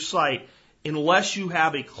monetize your site unless you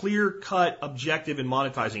have a clear-cut objective in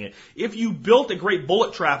monetizing it. If you built a great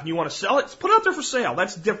bullet trap and you want to sell it, put it out there for sale.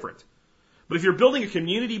 That's different. But if you're building a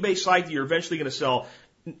community-based site that you're eventually going to sell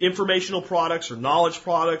informational products or knowledge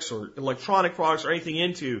products or electronic products or anything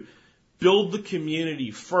into, build the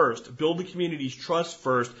community first. Build the community's trust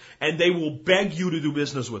first, and they will beg you to do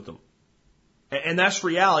business with them. And that's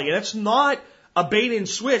reality. And that's not a bait and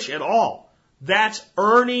switch at all. That's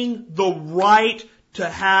earning the right to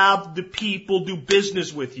have the people do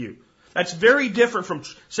business with you. That's very different from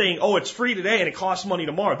saying, oh, it's free today and it costs money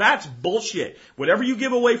tomorrow. That's bullshit. Whatever you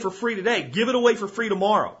give away for free today, give it away for free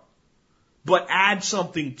tomorrow. But add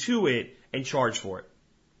something to it and charge for it.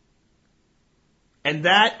 And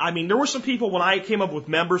there were some people when I came up with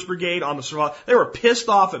Members Brigade on the Survival, they were pissed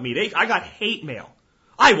off at me. I got hate mail.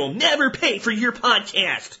 I will never pay for your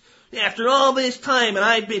podcast. After all this time, and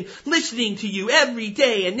I've been listening to you every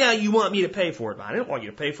day, and now you want me to pay for it. I didn't want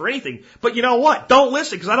you to pay for anything. But you know what? Don't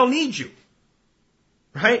listen, because I don't need you.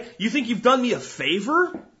 Right? You think you've done me a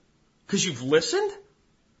favor because you've listened?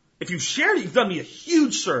 If you've shared it, you've done me a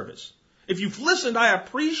huge service. If you've listened, I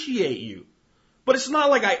appreciate you. But it's not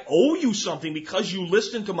like I owe you something because you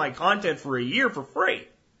listened to my content for a year for free.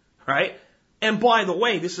 Right? And by the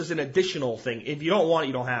way, this is an additional thing. If you don't want it,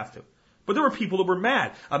 you don't have to. But there were people that were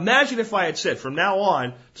mad. Imagine if I had said, from now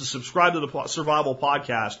on, to subscribe to the Survival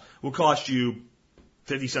Podcast will cost you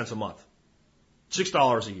 50 cents a month.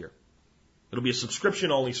 $6 a year. It'll be a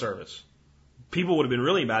subscription-only service. People would have been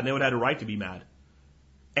really mad, and they would have had a right to be mad.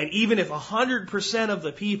 And even if 100% of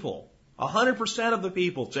the people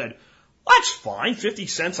said, that's fine, 50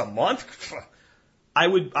 cents a month, I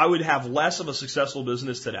would have less of a successful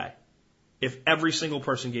business today if every single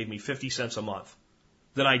person gave me 50 cents a month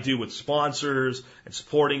than I do with sponsors and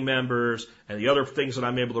supporting members and the other things that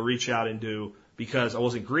I'm able to reach out and do because I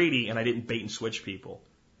wasn't greedy and I didn't bait and switch people.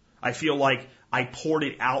 I feel like I poured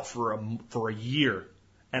it out for a year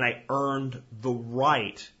and I earned the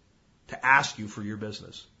right to ask you for your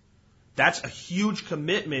business. That's a huge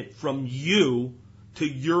commitment from you to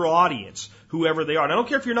your audience, whoever they are. And I don't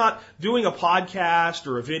care if you're not doing a podcast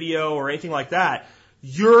or a video or anything like that.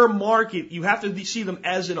 Your market, you have to see them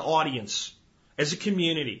as an audience, as a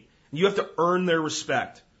community. You have to earn their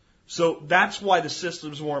respect. So that's why the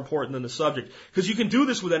system is more important than the subject, because you can do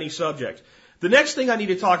this with any subject. The next thing I need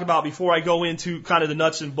to talk about before I go into kind of the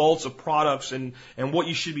nuts and bolts of products and what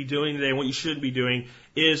you should be doing today and what you shouldn't be doing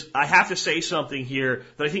is I have to say something here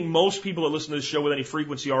that I think most people that listen to this show with any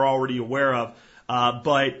frequency are already aware of,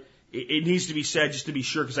 but it needs to be said just to be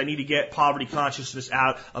sure, because I need to get poverty consciousness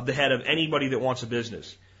out of the head of anybody that wants a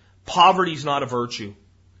business. Poverty is not a virtue.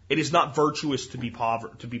 It is not virtuous to be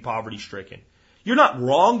poverty stricken. You're not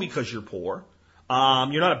wrong because you're poor.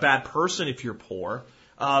 You're not a bad person if you're poor.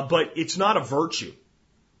 But it's not a virtue.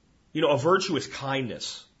 A virtue is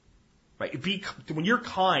kindness, right? When you're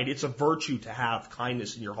kind, it's a virtue to have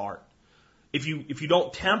kindness in your heart. If you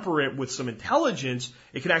don't temper it with some intelligence,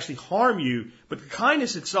 it can actually harm you. But the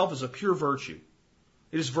kindness itself is a pure virtue.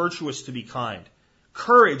 It is virtuous to be kind.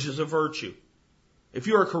 Courage is a virtue. If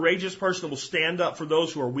you're a courageous person that will stand up for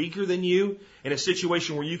those who are weaker than you in a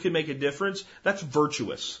situation where you can make a difference, that's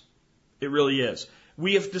virtuous. It really is.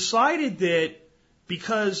 We have decided that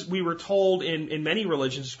because we were told in many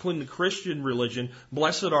religions, including the Christian religion,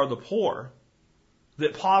 blessed are the poor,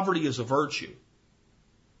 that poverty is a virtue.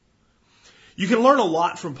 You can learn a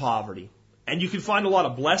lot from poverty, and you can find a lot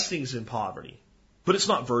of blessings in poverty, but it's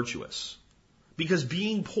not virtuous. Because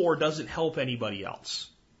being poor doesn't help anybody else.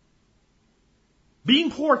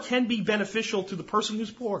 Being poor can be beneficial to the person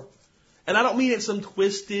who's poor. And I don't mean it some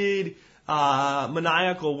twisted,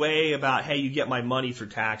 maniacal way about, hey, you get my money through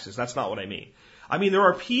taxes. That's not what I mean. I mean, there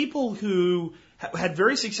are people who had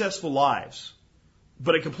very successful lives,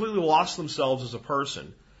 but have completely lost themselves as a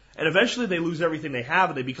person. And eventually they lose everything they have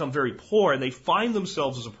and they become very poor and they find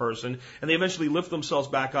themselves as a person and they eventually lift themselves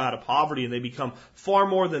back out of poverty and they become far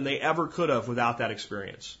more than they ever could have without that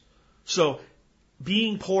experience. So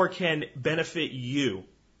being poor can benefit you,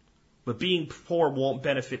 but being poor won't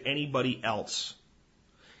benefit anybody else.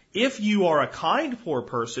 If you are a kind poor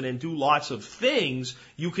person and do lots of things,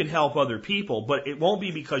 you can help other people, but it won't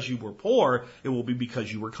be because you were poor, it will be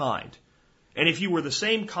because you were kind. And if you were the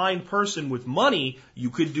same kind person with money, you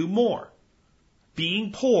could do more.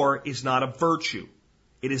 Being poor is not a virtue.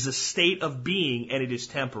 It is a state of being and it is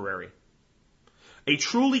temporary. A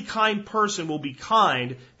truly kind person will be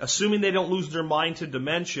kind, assuming they don't lose their mind to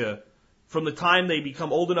dementia, from the time they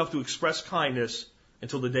become old enough to express kindness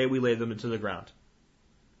until the day we lay them into the ground.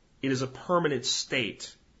 It is a permanent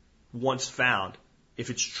state once found, if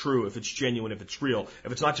it's true, if it's genuine, if it's real,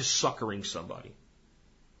 if it's not just succouring somebody.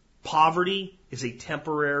 Poverty is a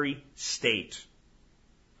temporary state.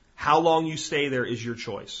 How long you stay there is your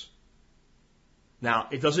choice. Now,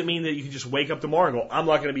 it doesn't mean that you can just wake up tomorrow and go, I'm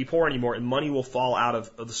not going to be poor anymore, and money will fall out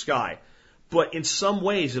of the sky. But in some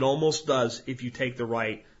ways, it almost does if you take the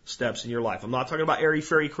right steps in your life. I'm not talking about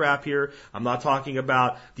airy-fairy crap here. I'm not talking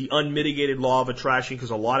about the unmitigated law of attraction,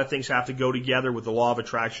 because a lot of things have to go together with the law of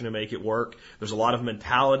attraction to make it work. There's a lot of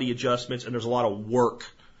mentality adjustments, and there's a lot of work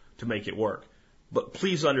to make it work. But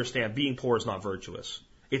please understand, being poor is not virtuous.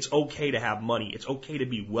 It's okay to have money. It's okay to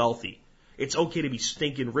be wealthy. It's okay to be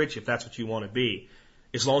stinking rich if that's what you want to be,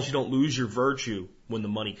 as long as you don't lose your virtue when the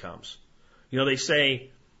money comes. You know, they say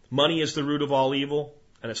money is the root of all evil,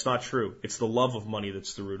 and it's not true. It's the love of money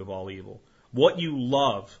that's the root of all evil. What you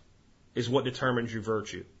love is what determines your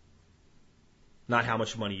virtue, not how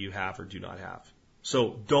much money you have or do not have.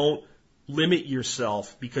 So don't limit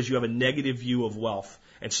yourself because you have a negative view of wealth.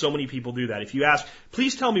 And so many people do that. If you ask,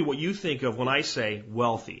 please tell me what you think of when I say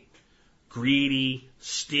wealthy. Greedy,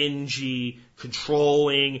 stingy,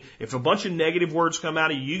 controlling. If a bunch of negative words come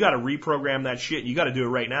out of you, you got to reprogram that shit. You got to do it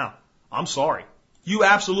right now. I'm sorry. You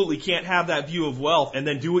absolutely can't have that view of wealth and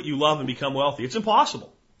then do what you love and become wealthy. It's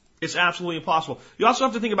impossible. It's absolutely impossible. You also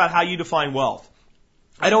have to think about how you define wealth.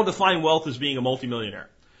 I don't define wealth as being a multimillionaire.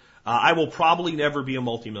 I will probably never be a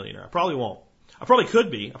multimillionaire. I probably won't. I probably could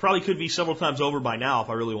be. I probably could be several times over by now if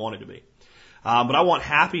I really wanted to be. But I want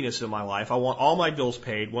happiness in my life. I want all my bills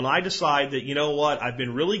paid. When I decide that, you know what, I've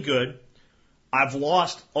been really good. I've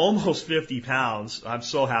lost almost 50 pounds. I'm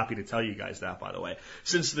so happy to tell you guys that, by the way.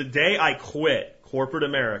 Since the day I quit corporate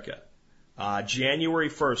America, January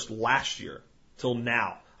 1st last year till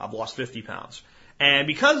now, I've lost 50 pounds. And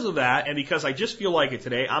because of that, and because I just feel like it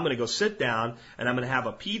today, I'm going to go sit down and I'm going to have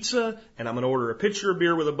a pizza and I'm going to order a pitcher of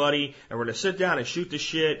beer with a buddy and we're going to sit down and shoot the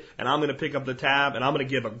shit and I'm going to pick up the tab and I'm going to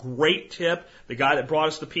give a great tip. The guy that brought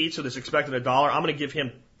us the pizza that's expecting $1, I'm going to give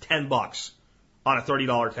him $10 on a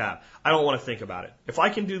 $30 tab. I don't want to think about it. If I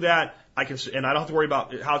can do that, I can, and I don't have to worry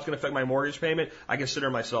about how it's going to affect my mortgage payment, I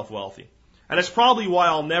consider myself wealthy. And that's probably why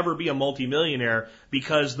I'll never be a multimillionaire,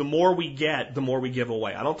 because the more we get, the more we give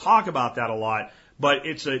away. I don't talk about that a lot. But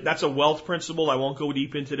that's a wealth principle I won't go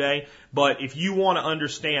deep in today. But if you want to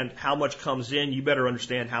understand how much comes in, you better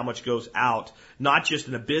understand how much goes out, not just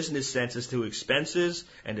in a business sense as to expenses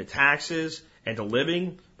and to taxes and to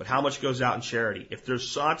living, but how much goes out in charity. If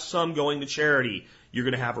there's not some going to charity, you're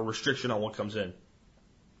going to have a restriction on what comes in.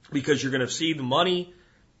 Because you're going to see the money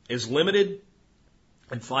is limited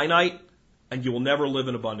and finite, and you will never live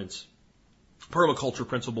in abundance. Permaculture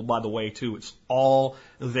principle, by the way, too. It's all,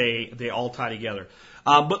 they all tie together.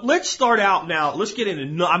 But let's start out now. Let's get into,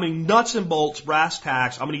 nuts and bolts, brass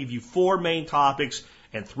tacks. I'm going to give you 4 main topics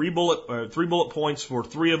and 3 bullet points for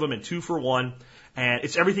 3 of them and 2 for 1. And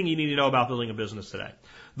it's everything you need to know about building a business today.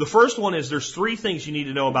 The first one is there's 3 things you need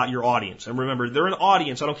to know about your audience. And remember, they're an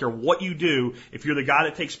audience. I don't care what you do. If you're the guy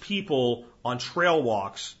that takes people on trail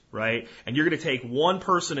walks, right? And you're going to take one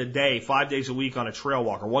person a day, 5 days a week on a trail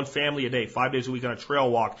walk, or one family a day, 5 days a week on a trail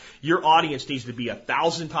walk, your audience needs to be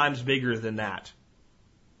 1,000 times bigger than that.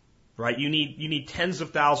 right? You need tens of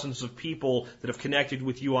thousands of people that have connected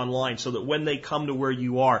with you online so that when they come to where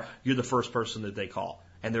you are, you're the first person that they call,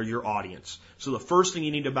 and they're your audience. So the first thing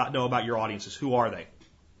you need to know about your audience is who are they,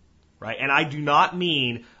 right? And I do not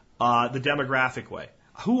mean the demographic way.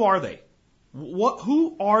 Who are they?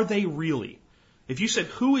 Who are they really? If you said,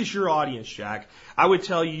 who is your audience, Jack? I would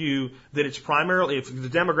tell you that it's primarily, if the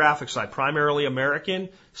demographic side, primarily American,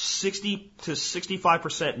 60 to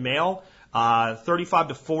 65% male, 35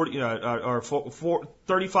 to 40,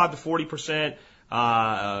 35 to 40%,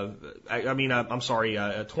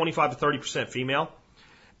 25 to 30% female.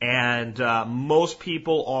 And, most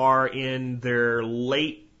people are in their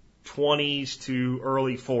late 20s to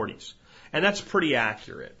early 40s. And that's pretty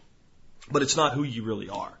accurate. But it's not who you really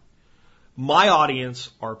are. My audience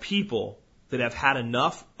are people that have had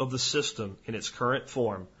enough of the system in its current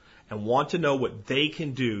form and want to know what they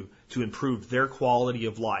can do to improve their quality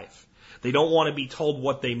of life. They don't want to be told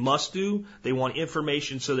what they must do. They want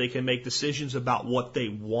information so they can make decisions about what they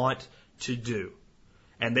want to do.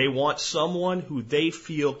 And they want someone who they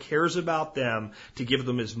feel cares about them to give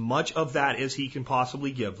them as much of that as he can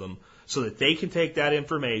possibly give them so that they can take that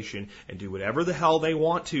information and do whatever the hell they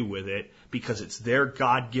want to with it because it's their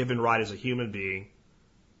God-given right as a human being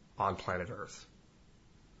on planet Earth.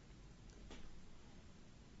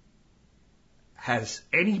 Has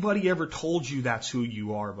anybody ever told you that's who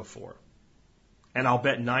you are before? And I'll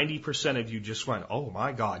bet 90% of you just went, oh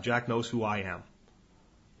my God, Jack knows who I am.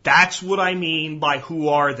 That's what I mean by who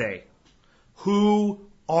are they? Who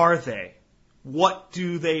are they? What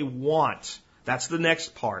do they want? That's the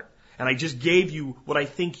next part. And I just gave you what I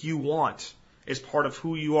think you want as part of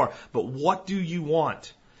who you are. But what do you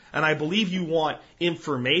want? And I believe you want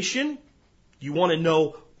information. You want to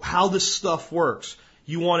know how this stuff works.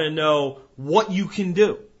 You want to know what you can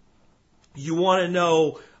do. You want to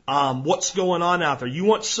know what's going on out there. You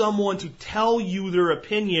want someone to tell you their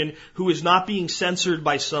opinion who is not being censored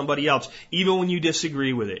by somebody else, even when you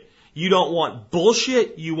disagree with it. You don't want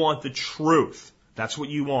bullshit. You want the truth. That's what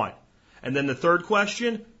you want. And then the third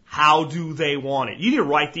question, how do they want it? You need to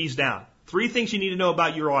write these down. 3 things you need to know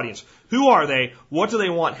about your audience. Who are they? What do they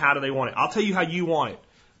want? How do they want it? I'll tell you how you want it.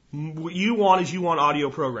 What you want is you want audio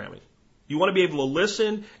programming. You want to be able to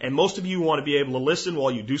listen, and most of you want to be able to listen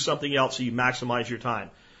while you do something else so you maximize your time.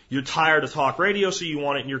 You're tired of talk radio, so you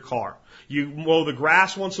want it in your car. You mow the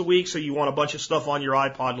grass once a week, so you want a bunch of stuff on your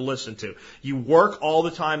iPod to listen to. You work all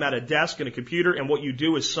the time at a desk and a computer, and what you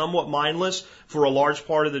do is somewhat mindless for a large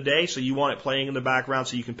part of the day, so you want it playing in the background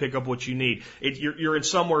so you can pick up what you need. You're in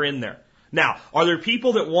somewhere in there. Now, are there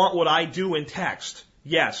people that want what I do in text?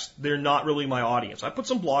 Yes, they're not really my audience. I put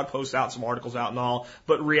some blog posts out, some articles out and all,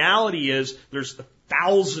 but reality is there's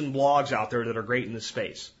 1,000 blogs out there that are great in this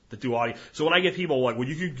space that do audio. So when I get people like, well,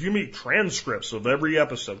 you could give me transcripts of every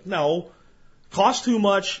episode. No, costs too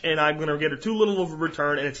much and I'm going to get too little of a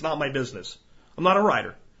return and it's not my business. I'm not a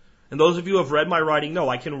writer. And those of you who have read my writing know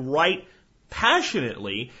I can write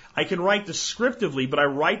passionately, I can write descriptively, but I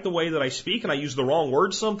write the way that I speak and I use the wrong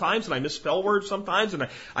words sometimes and I misspell words sometimes and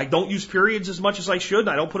I don't use periods as much as I should and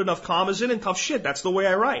I don't put enough commas in and tough shit. That's the way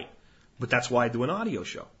I write. But that's why I do an audio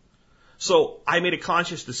show. So I made a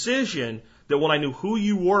conscious decision that when I knew who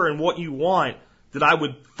you were and what you want, that I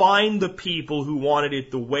would find the people who wanted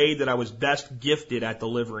it the way that I was best gifted at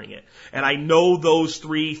delivering it. And I know those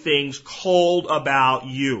 3 things cold about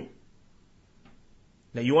you.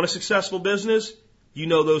 Now, you want a successful business? You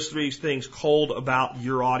know those 3 things cold about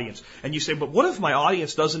your audience. And you say, but what if my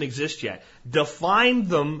audience doesn't exist yet? Define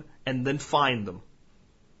them and then find them.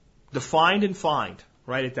 Define and find.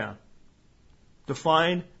 Write it down.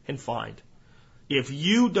 Define and find. If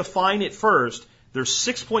you define it first, there's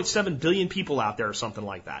 6.7 billion people out there or something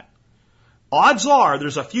like that. Odds are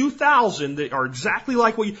there's a few thousand that are exactly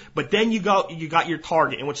like what you, but then you got your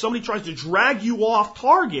target. And when somebody tries to drag you off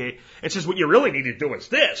target and says what you really need to do is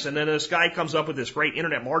this, and then this guy comes up with this great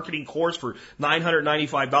internet marketing course for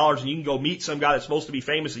 $995 and you can go meet some guy that's supposed to be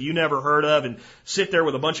famous that you never heard of and sit there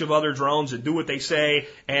with a bunch of other drones and do what they say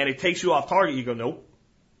and it takes you off target, you go, nope.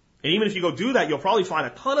 And even if you go do that, you'll probably find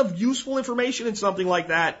a ton of useful information in something like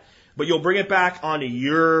that, but you'll bring it back onto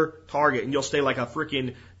your target and you'll stay like a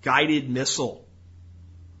freaking guided missile.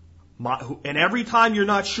 And every time you're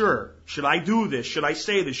not sure, should I do this? Should I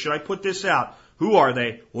say this? Should I put this out? Who are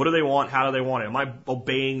they? What do they want? How do they want it? Am I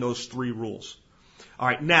obeying those 3 rules? All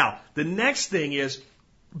right. Now, the next thing is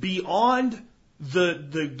beyond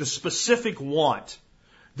the specific want.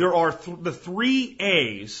 There are the 3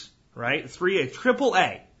 A's, right? 3 A, triple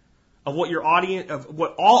A of what your audience, of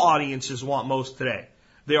what all audiences want most today.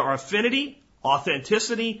 They are affinity,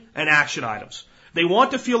 authenticity, and action items. They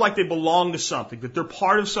want to feel like they belong to something, that they're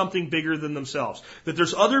part of something bigger than themselves, that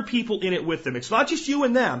there's other people in it with them. It's not just you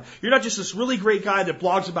and them. You're not just this really great guy that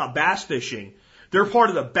blogs about bass fishing. They're part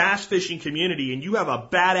of the bass fishing community, and you have a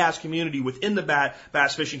badass community within the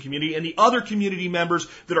bass fishing community, and the other community members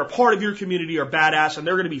that are part of your community are badass, and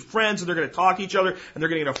they're going to be friends, and they're going to talk to each other, and they're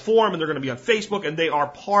going to get a forum, and they're going to be on Facebook, and they are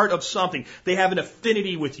part of something. They have an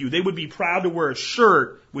affinity with you. They would be proud to wear a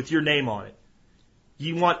shirt with your name on it.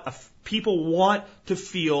 People want to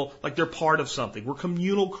feel like they're part of something. We're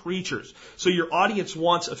communal creatures. So your audience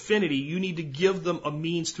wants affinity. You need to give them a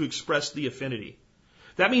means to express the affinity.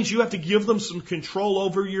 That means you have to give them some control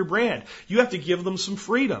over your brand. You have to give them some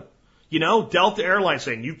freedom. You know, Delta Airlines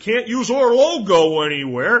saying, you can't use our logo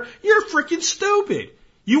anywhere. You're freaking stupid.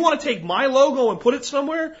 You want to take my logo and put it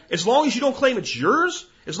somewhere? As long as you don't claim it's yours,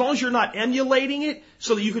 as long as you're not emulating it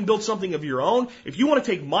so that you can build something of your own, if you want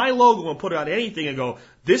to take my logo and put it on anything and go,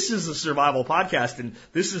 this is a survival podcast and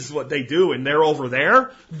this is what they do and they're over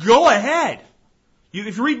there, go ahead.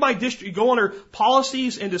 If you read my go under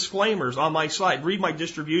policies and disclaimers on my site, read my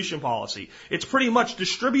distribution policy. It's pretty much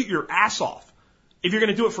distribute your ass off. If you're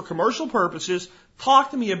going to do it for commercial purposes,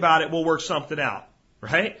 talk to me about it. We'll work something out,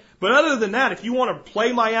 right? But other than that, if you want to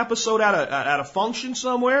play my episode at a function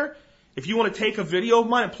somewhere, if you want to take a video of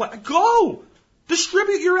mine and play, go!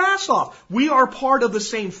 Distribute your ass off. We are part of the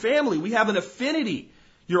same family. We have an affinity.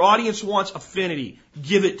 Your audience wants affinity.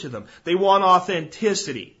 Give it to them. They want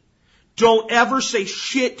authenticity. Don't ever say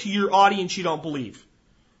shit to your audience you don't believe.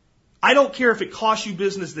 I don't care if it costs you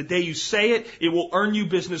business the day you say it. It will earn you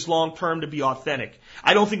business long term to be authentic.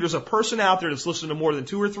 I don't think there's a person out there that's listened to more than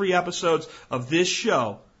 2 or 3 episodes of this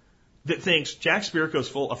show that thinks Jack Spirko's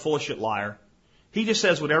a full of shit liar. He just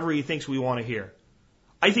says whatever he thinks we want to hear.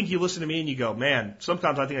 I think you listen to me and you go, man,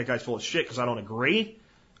 sometimes I think that guy's full of shit because I don't agree,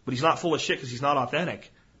 but he's not full of shit because he's not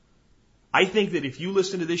authentic. I think that if you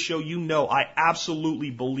listen to this show, you know I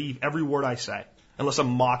absolutely believe every word I say, unless I'm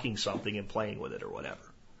mocking something and playing with it or whatever.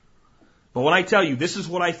 But when I tell you, this is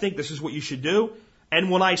what I think, this is what you should do,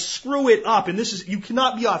 and when I screw it up, and you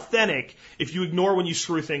cannot be authentic if you ignore when you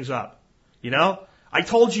screw things up. You know? I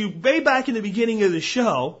told you way back in the beginning of the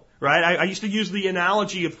show, right? I used to use the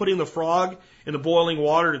analogy of putting the frog in the boiling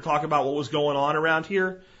water to talk about what was going on around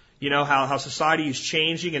here. You know, how society is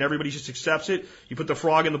changing and everybody just accepts it. You put the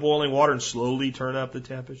frog in the boiling water and slowly turn up the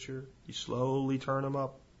temperature. You slowly turn him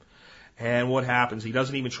up. And what happens? He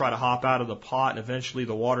doesn't even try to hop out of the pot, and eventually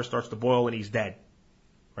the water starts to boil and he's dead.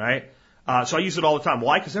 Right? So I use it all the time.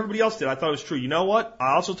 Why? Because everybody else did. I thought it was true. You know what?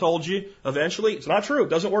 I also told you eventually it's not true. It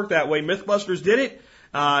doesn't work that way. Mythbusters did it.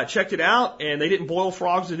 Checked it out, and they didn't boil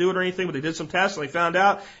frogs to do it or anything, but they did some tests, and they found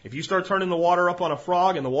out if you start turning the water up on a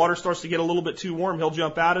frog and the water starts to get a little bit too warm, he'll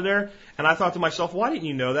jump out of there. And I thought to myself, why didn't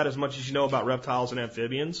you know that as much as you know about reptiles and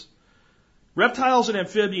amphibians? Reptiles and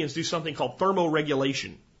amphibians do something called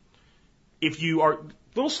thermoregulation. If you are,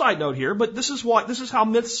 little side note here, but this is how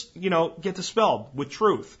myths, get dispelled with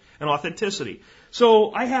truth and authenticity.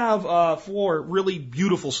 So I have 4 really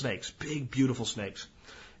beautiful snakes, big, beautiful snakes.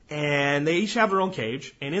 And they each have their own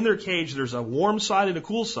cage, and in their cage there's a warm side and a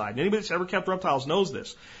cool side. And anybody that's ever kept reptiles knows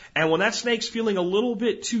this. And when that snake's feeling a little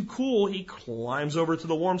bit too cool, he climbs over to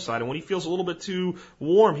the warm side. And when he feels a little bit too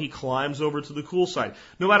warm, he climbs over to the cool side.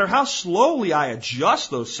 No matter how slowly I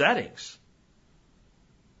adjust those settings,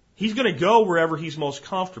 he's going to go wherever he's most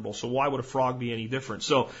comfortable. So why would a frog be any different?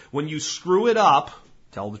 So when you screw it up,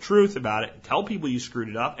 tell the truth about it. Tell people you screwed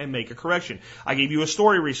it up and make a correction. I gave you a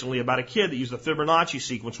story recently about a kid that used the Fibonacci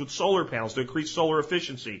sequence with solar panels to increase solar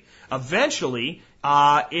efficiency. Eventually,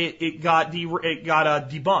 it got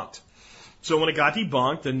debunked. So when it got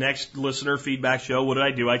debunked, the next listener feedback show, what did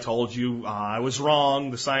I do? I told you I was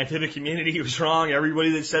wrong. The scientific community was wrong.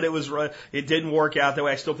 Everybody that said it was right, it didn't work out that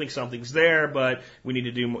way. I still think something's there, but he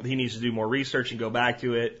needs to do more research and go back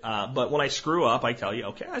to it. But when I screw up, I tell you,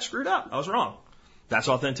 okay, I screwed up. I was wrong. That's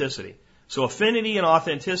authenticity. So affinity and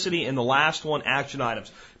authenticity, and the last one, action items.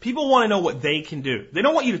 People want to know what they can do. They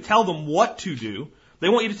don't want you to tell them what to do. They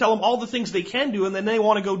want you to tell them all the things they can do, and then they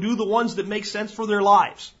want to go do the ones that make sense for their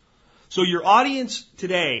lives. So your audience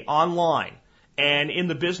today, online, and in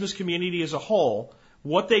the business community as a whole,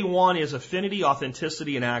 what they want is affinity,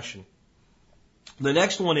 authenticity, and action. The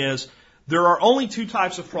next one is, there are only 2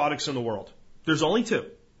 types of products in the world. There's only 2.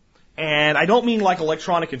 And I don't mean like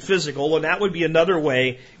electronic and physical, and that would be another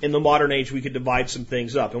way in the modern age we could divide some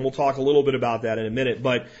things up. And we'll talk a little bit about that in a minute.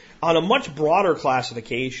 But on a much broader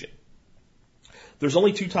classification, there's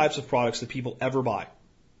only 2 types of products that people ever buy.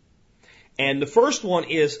 And the first one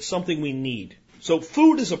is something we need. So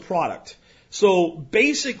food is a product. So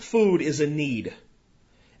basic food is a need.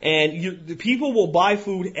 And the people will buy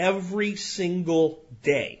food every single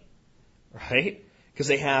day, right? Because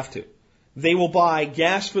they have to. They will buy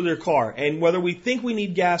gas for their car. And whether we think we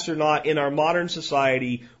need gas or not, in our modern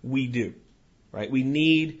society, we do, right? We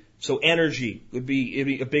need, so energy it'd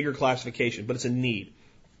be a bigger classification, but it's a need.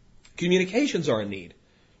 Communications are a need.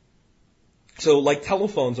 So like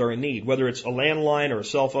telephones are a need, whether it's a landline or a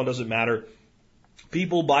cell phone, doesn't matter.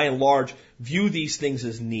 People by and large view these things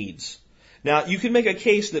as needs. Now, you can make a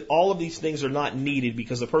case that all of these things are not needed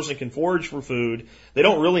because the person can forage for food. They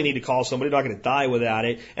don't really need to call somebody. They're not going to die without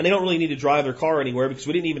it. And they don't really need to drive their car anywhere because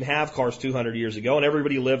we didn't even have cars 200 years ago and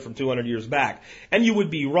everybody lived from 200 years back. And you would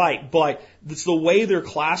be right, but it's the way they're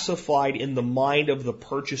classified in the mind of the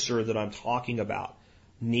purchaser that I'm talking about.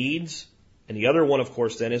 Needs. And the other one, of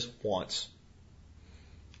course, then is wants.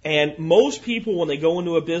 And most people, when they go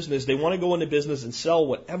into a business, they want to go into business and sell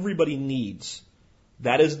what everybody needs.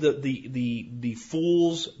 That is the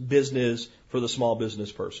fool's business for the small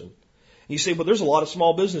business person. And you say, but there's a lot of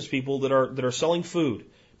small business people that are selling food,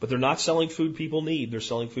 but they're not selling food people need. They're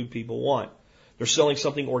selling food people want. They're selling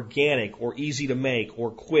something organic or easy to make or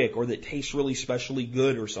quick or that tastes really specially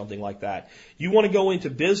good or something like that. You want to go into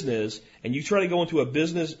business and you try to go into a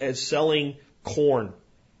business as selling corn.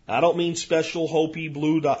 I don't mean special Hopi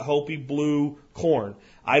blue corn.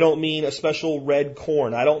 I don't mean a special red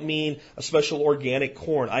corn. I don't mean a special organic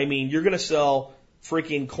corn. I mean, you're going to sell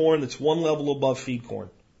freaking corn that's one level above feed corn.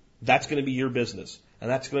 That's going to be your business. And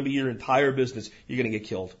that's going to be your entire business. You're going to get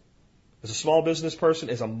killed. As a small business person,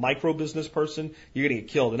 as a micro business person, you're going to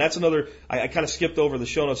get killed. And that's another, I kind of skipped over the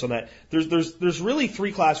show notes on that. There's really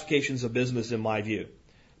three classifications of business in my view.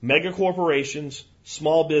 Mega corporations,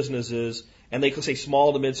 small businesses, and they can say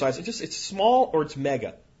small to mid-size. It's small or it's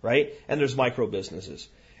mega, right? And there's micro businesses.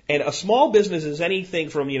 And a small business is anything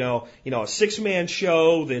from, a 6-man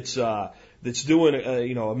show that's doing,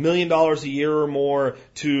 $1 million a year or more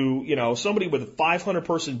to, somebody with a 500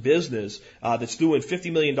 person business, that's doing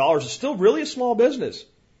 $50 million is still really a small business.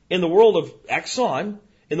 In the world of Exxon,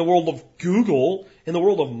 in the world of Google, in the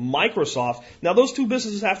world of Microsoft. Now, those two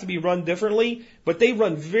businesses have to be run differently, but they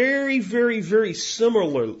run very, very, very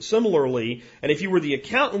similarly. And if you were the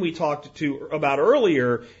accountant we talked to about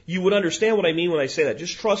earlier, you would understand what I mean when I say that.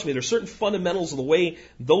 Just trust me, there's certain fundamentals of the way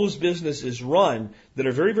those businesses run that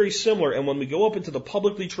are very, very similar. And when we go up into the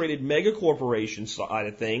publicly traded mega corporation side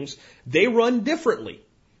of things, they run differently.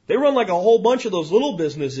 They run like a whole bunch of those little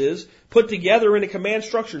businesses put together in a command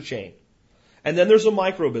structure chain. And then there's a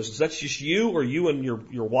micro business. That's just you or you and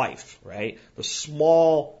your wife, right?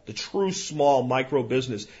 The true small micro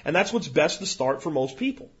business. And that's what's best to start for most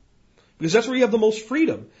people. Because that's where you have the most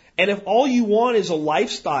freedom. And if all you want is a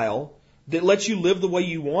lifestyle that lets you live the way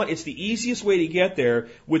you want, it's the easiest way to get there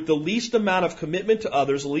with the least amount of commitment to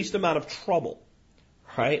others, the least amount of trouble,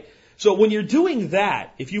 right? So when you're doing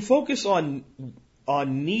that, if you focus on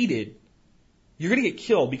needed, you're going to get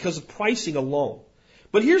killed because of pricing alone.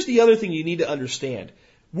 But here's the other thing you need to understand.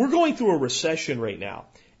 We're going through a recession right now,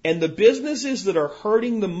 and the businesses that are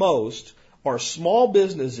hurting the most are small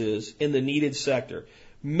businesses in the needed sector.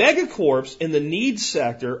 Megacorps in the needs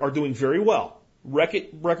sector are doing very well,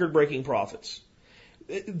 record-breaking profits.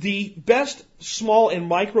 The best small and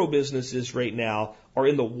micro businesses right now are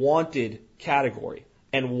in the wanted category.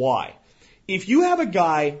 And why? If you have a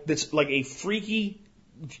guy that's like a freaky,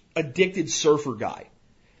 addicted surfer guy,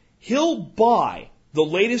 he'll buy the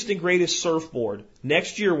latest and greatest surfboard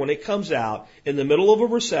next year when it comes out in the middle of a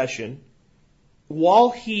recession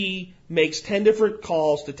while he makes 10 different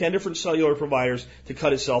calls to 10 different cellular providers to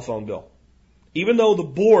cut his cell phone bill. Even though the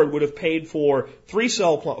board would have paid for 3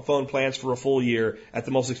 cell phone plans for a full year at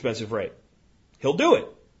the most expensive rate. He'll do it.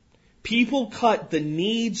 People cut the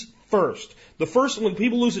needs first. When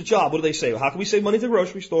people lose a job, what do they say? Well, how can we save money at the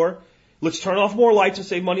grocery store? Let's turn off more lights and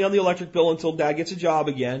save money on the electric bill until dad gets a job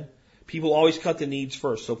again. People always cut the needs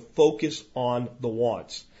first, so focus on the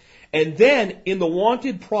wants. And then, in the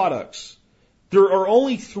wanted products, there are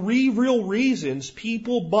only 3 real reasons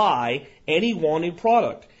people buy any wanted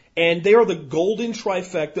product. And they are the golden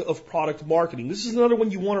trifecta of product marketing. This is another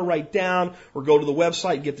one you want to write down or go to the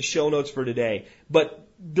website and get the show notes for today. But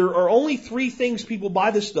there are only 3 things people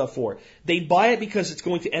buy this stuff for. They buy it because it's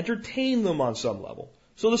going to entertain them on some level.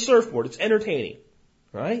 So the surfboard, it's entertaining,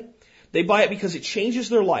 right? They buy it because it changes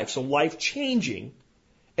their life, so life changing.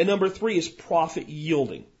 And number 3 is profit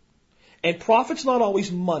yielding. And profit's not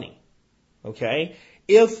always money, okay?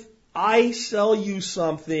 If I sell you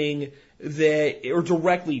something or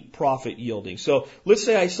directly profit yielding. So let's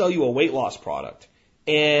say I sell you a weight loss product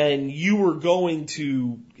and you were going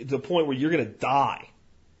to the point where you're going to die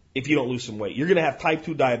if you don't lose some weight. You're going to have type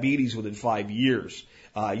 2 diabetes within 5 years.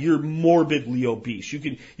 You're morbidly obese.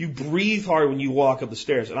 You breathe hard when you walk up the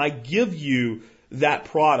stairs. And I give you that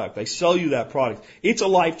product. I sell you that product. It's a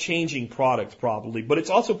life-changing product probably, but it's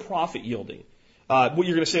also profit yielding. What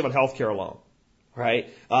you're going to save on healthcare alone, right?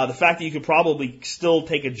 The fact that you could probably still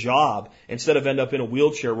take a job instead of end up in a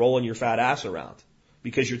wheelchair rolling your fat ass around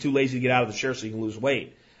because you're too lazy to get out of the chair so you can lose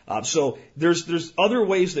weight. So there's other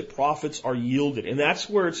ways that profits are yielded, and that's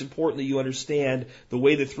where it's important that you understand the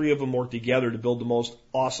way the three of them work together to build the most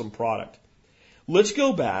awesome product. Let's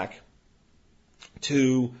go back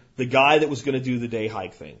to the guy that was going to do the day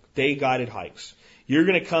hike thing, day guided hikes. You're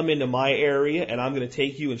going to come into my area, and I'm going to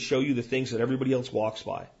take you and show you the things that everybody else walks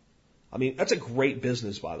by. I mean, that's a great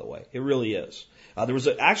business, by the way. It really is. There was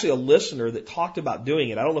actually a listener that talked about doing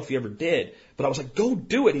it. I don't know if he ever did, but I was like, go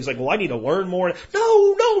do it. He's like, well, I need to learn more.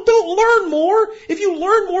 No, don't learn more. If you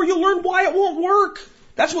learn more, you'll learn why it won't work.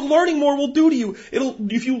 That's what learning more will do to you.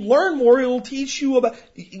 If you learn more, it'll teach you about,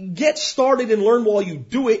 get started and learn while you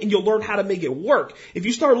do it, and you'll learn how to make it work. If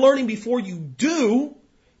you start learning before you do,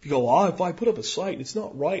 if you go, oh, if I put up a site and it's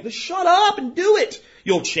not right, just shut up and do it.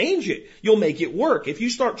 You'll change it. You'll make it work. If you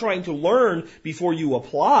start trying to learn before you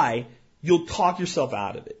apply, you'll talk yourself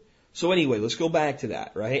out of it. So anyway, let's go back to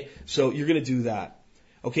that, right? So you're going to do that.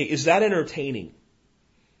 Okay, is that entertaining?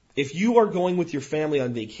 If you are going with your family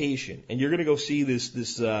on vacation and you're going to go see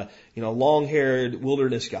this long-haired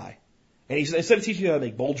wilderness guy, and he's, instead of teaching you how to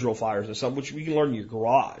make bowl drill fires or something, which you can learn in your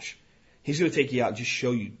garage, he's going to take you out and just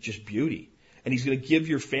show you just beauty. And he's going to give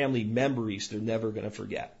your family memories they're never going to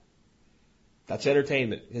forget. That's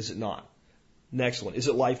entertainment, is it not? Next one, is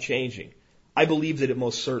it life-changing? I believe that it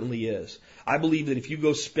most certainly is. I believe that if you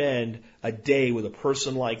go spend a day with a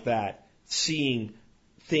person like that, seeing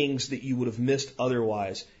things that you would have missed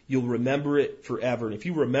otherwise, you'll remember it forever. And if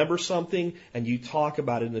you remember something and you talk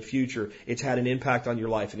about it in the future, it's had an impact on your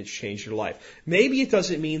life and it's changed your life. Maybe it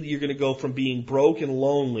doesn't mean that you're going to go from being broke and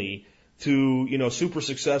lonely to, super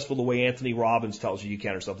successful the way Anthony Robbins tells you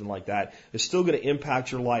can or something like that. It's still going to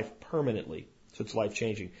impact your life permanently. So it's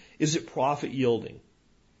life-changing. Is it profit-yielding?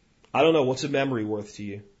 I don't know. What's a memory worth to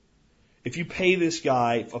you? If you pay this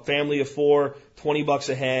guy, a family of 4, $20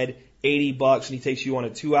 a head, $80, and he takes you on a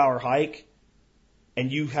 2-hour hike,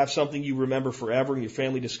 and you have something you remember forever, and your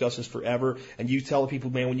family discusses forever, and you tell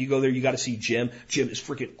people, man, when you go there, you got to see Jim. Jim is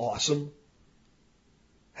freaking awesome.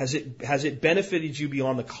 Has it benefited you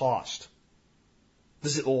beyond the cost?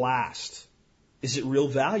 Does it last? Is it real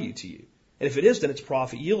value to you? And if it is, then it's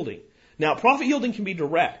profit yielding. Now, profit yielding can be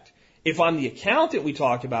direct. If I'm the accountant we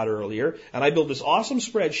talked about earlier, and I build this awesome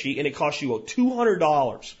spreadsheet, and it costs you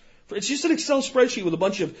 $200. It's just an Excel spreadsheet with a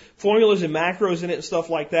bunch of formulas and macros in it and stuff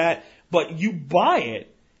like that, but you buy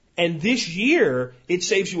it, and this year it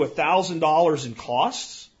saves you $1,000 in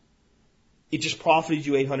costs. It just profited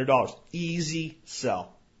you $800. Easy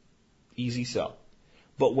sell. Easy sell.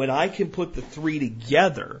 But when I can put the three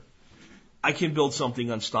together, I can build something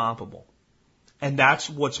unstoppable. And that's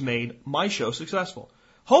what's made my show successful.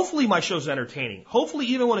 Hopefully my show's entertaining. Hopefully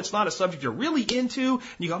even when it's not a subject you're really into,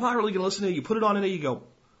 and you go, I'm not really going to listen to it, you put it on and you go,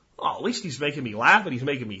 oh, at least he's making me laugh and he's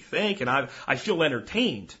making me think, and I feel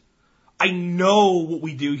entertained. I know what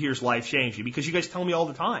we do here is life-changing because you guys tell me all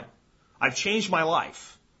the time. I've changed my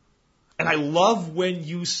life. And I love when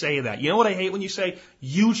you say that. You know what I hate when you say,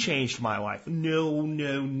 you changed my life? No,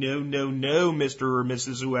 Mr. or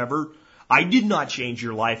Mrs. whoever. I did not change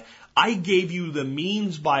your life. I gave you the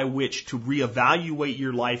means by which to reevaluate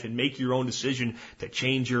your life and make your own decision to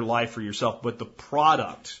change your life for yourself. But the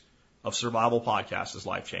product of Survival Podcast is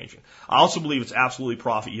life-changing. I also believe it's absolutely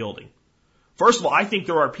profit-yielding. First of all, I think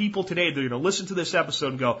there are people today that are going to listen to this episode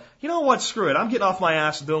and go, you know what, screw it. I'm getting off my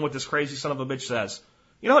ass and doing what this crazy son of a bitch says.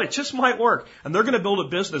 You know what, it just might work. And they're going to build a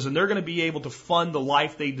business and they're going to be able to fund the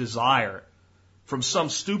life they desire from some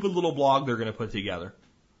stupid little blog they're going to put together.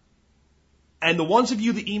 And the ones of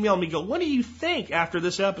you that email me go, what do you think after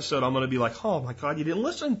this episode? I'm going to be like, oh my God, you didn't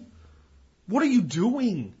listen. What are you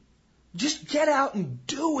doing? Just get out and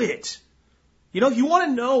do it. You know, if you want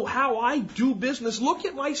to know how I do business, look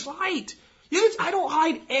at my site. I don't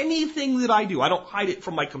hide anything that I do. I don't hide it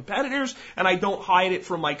from my competitors, and I don't hide it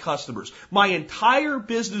from my customers. My entire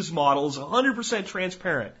business model is 100%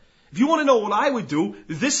 transparent. If you want to know what I would do,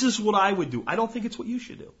 this is what I would do. I don't think it's what you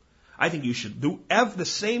should do. I think you should do the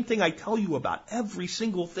same thing I tell you about every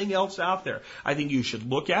single thing else out there. I think you should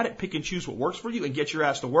look at it, pick and choose what works for you, and get your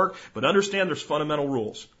ass to work, but understand there's fundamental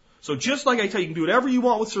rules. So just like I tell you, you can do whatever you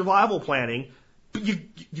want with survival planning, but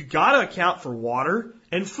you got to account for water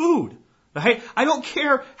and food. Right? I don't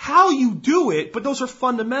care how you do it, but those are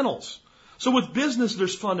fundamentals. So with business,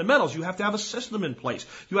 there's fundamentals. You have to have a system in place.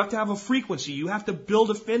 You have to have a frequency. You have to build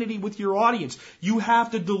affinity with your audience. You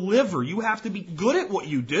have to deliver. You have to be good at what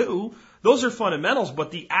you do. Those are fundamentals, but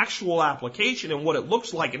the actual application and what it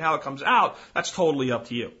looks like and how it comes out, that's totally up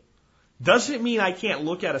to you. Doesn't mean I can't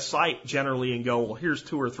look at a site generally and go, well, here's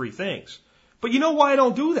 2 or 3 things. But you know why I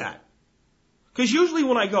don't do that? Because usually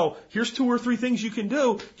when I go, here's 2 or 3 things you can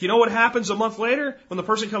do, you know what happens a month later when the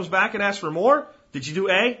person comes back and asks for more? Did you do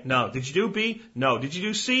A? No. Did you do B? No. Did you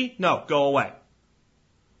do C? No. Go away.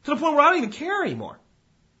 To the point where I don't even care anymore.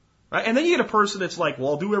 Right? And then you get a person that's like, well,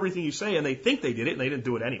 I'll do everything you say, and they think they did it, and they didn't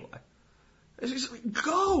do it anyway. It's just like,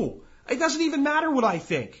 go. It doesn't even matter what I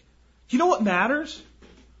think. You know what matters?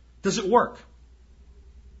 Does it work?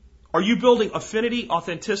 Are you building affinity,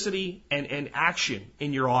 authenticity, and action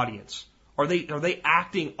in your audience? Are they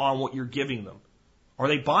acting on what you're giving them? Are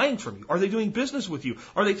they buying from you? Are they doing business with you?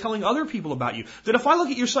 Are they telling other people about you? That if I look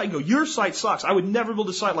at your site and go, your site sucks, I would never build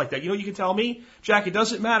a site like that. You know what you can tell me? Jack, it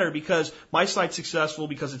doesn't matter because my site's successful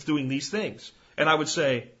because it's doing these things. And I would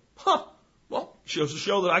say, well, shows to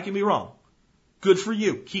show that I can be wrong. Good for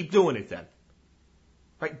you. Keep doing it then.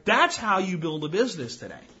 Right? That's how you build a business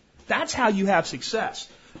today. That's how you have success.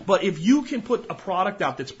 But if you can put a product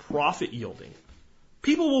out that's profit yielding,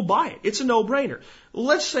 people will buy it. It's a no-brainer.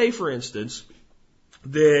 Let's say, for instance,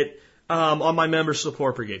 that on my member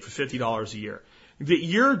support brigade for $50 a year, that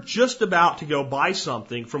you're just about to go buy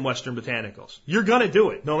something from Western Botanicals. You're going to do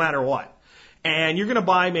it no matter what. And you're going to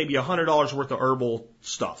buy maybe $100 worth of herbal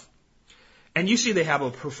stuff. And you see they have a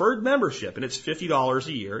preferred membership, and it's $50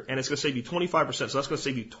 a year, and it's going to save you 25%. So that's going to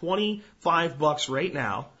save you $25 right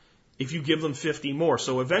now if you give them 50 more.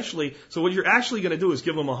 So eventually, so what you're actually going to do is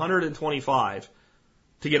give them 125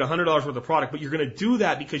 to get $100 worth of product, but you're going to do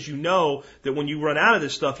that because you know that when you run out of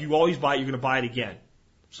this stuff, you always buy it, you're going to buy it again.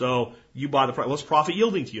 So you buy the product. Well, it's profit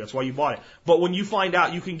yielding to you. That's why you bought it. But when you find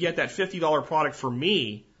out you can get that $50 product for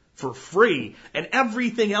me for free and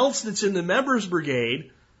everything else that's in the members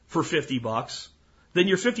brigade for $50, then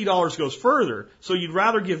your $50 goes further. So you'd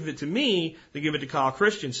rather give it to me than give it to Kyle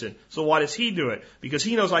Christensen. So why does he do it? Because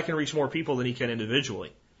he knows I can reach more people than he can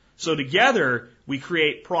individually. So together, we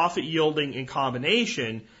create profit yielding in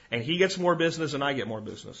combination, and he gets more business and I get more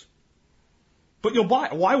business. But you'll buy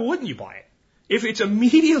it. Why wouldn't you buy it? If it's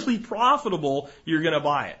immediately profitable, you're going to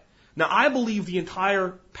buy it. Now, I believe the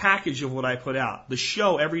entire package of what I put out, the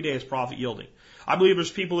show every day is profit yielding. I believe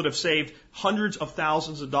there's people that have saved hundreds of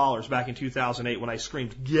thousands of dollars back in 2008 when I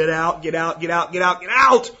screamed, get out, get out, get out, get out, get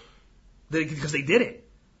out! Because they did it.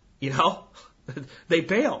 You know? They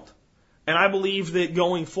bailed. And I believe that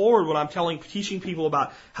going forward, when I'm teaching people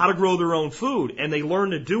about how to grow their own food, and they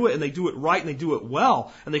learn to do it, and they do it right, and they do it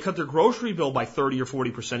well, and they cut their grocery bill by 30 or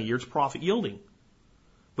 40% a year, it's profit yielding.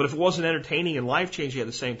 But if it wasn't entertaining and life-changing at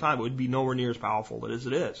the same time, it would be nowhere near as powerful as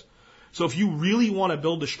it is. So if you really want to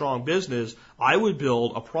build a strong business, I would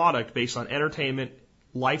build a product based on entertainment,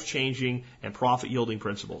 life-changing, and profit-yielding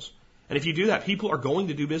principles. And if you do that, people are going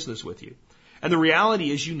to do business with you. And the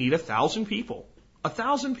reality is you need 1,000 people.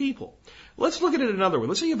 1,000 people. Let's look at it another way.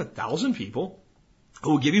 Let's say you have 1,000 people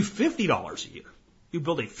who will give you $50 a year. You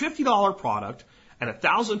build a $50 product, and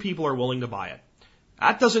 1,000 people are willing to buy it.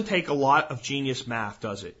 That doesn't take a lot of genius math,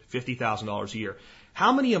 does it? $50,000 a year.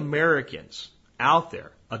 How many Americans out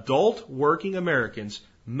there, adult working Americans,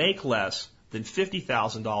 make less than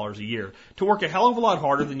 $50,000 a year to work a hell of a lot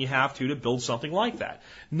harder than you have to build something like that?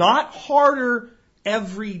 Not harder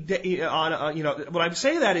every day. When I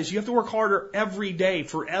say that is you have to work harder every day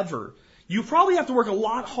forever. You probably have to work a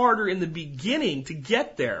lot harder in the beginning to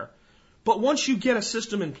get there. But once you get a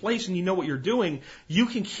system in place and you know what you're doing, you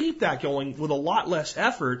can keep that going with a lot less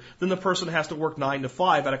effort than the person that has to work 9 to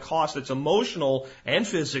 5 at a cost that's emotional and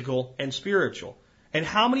physical and spiritual. And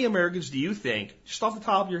how many Americans do you think, just off the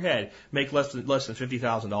top of your head, make less than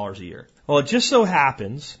 $50,000 a year? Well, it just so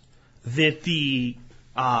happens that the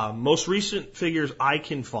most recent figures I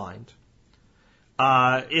can find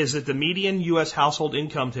is that the median U.S. household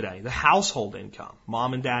income today, the household income,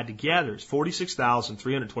 mom and dad together, is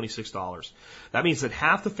 $46,326. That means that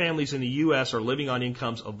half the families in the U.S. are living on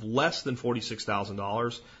incomes of less than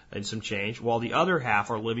 $46,000 and some change, while the other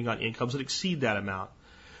half are living on incomes that exceed that amount.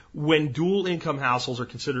 When dual income households are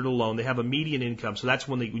considered alone, they have a median income, so that's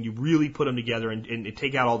when you really put them together and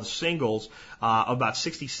take out all the singles, about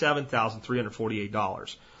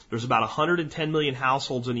 $67,348. There's about 110 million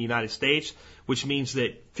households in the United States, which means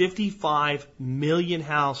that 55 million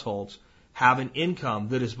households have an income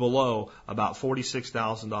that is below about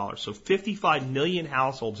 $46,000. So 55 million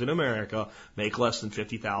households in America make less than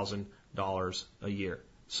 $50,000 a year.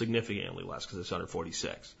 Significantly less because it's under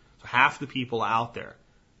 46. So half the people out there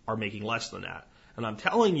are making less than that. And I'm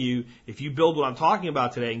telling you, if you build what I'm talking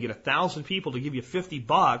about today and get 1,000 people to give you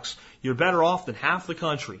 $50, you're better off than half the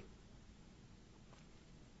country.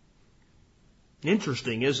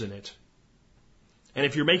 Interesting, isn't it? And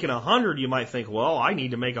if you're making 100, you might think, well, I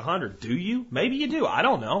need to make 100. Do you? Maybe you do. I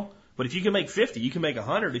don't know. But if you can make 50, you can make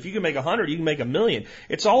 100. If you can make 100, you can make 1,000,000.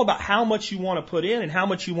 It's all about how much you want to put in and how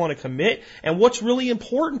much you want to commit and what's really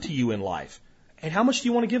important to you in life. And how much do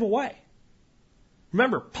you want to give away?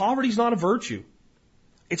 Remember, poverty is not a virtue.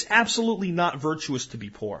 It's absolutely not virtuous to be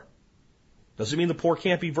poor. Doesn't mean the poor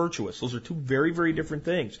can't be virtuous. Those are two very, very different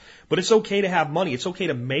things. But it's okay to have money. It's okay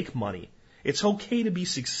to make money. It's okay to be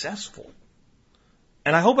successful.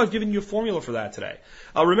 And I hope I've given you a formula for that today.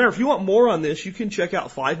 Remember, if you want more on this, you can check out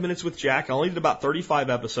 5 Minutes with Jack. I only did about 35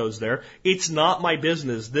 episodes there. It's not my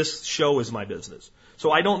business. This show is my business. So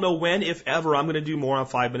I don't know when, if ever, I'm going to do more on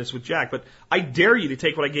 5 Minutes with Jack. But I dare you to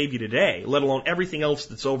take what I gave you today, let alone everything else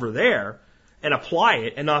that's over there, and apply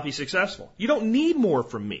it and not be successful. You don't need more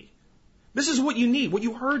from me. This is what you need, what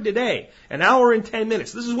you heard today, an hour and 10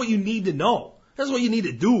 minutes. This is what you need to know. This is what you need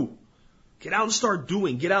to do. Get out and start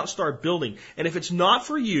doing. Get out and start building. And if it's not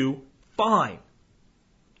for you, fine.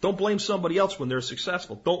 Don't blame somebody else when they're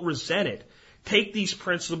successful. Don't resent it. Take these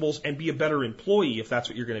principles and be a better employee if that's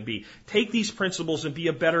what you're going to be. Take these principles and be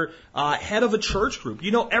a better head of a church group. You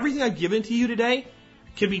know, everything I've given to you today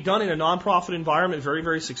can be done in a nonprofit environment very,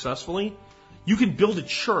 very successfully. You can build a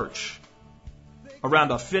church around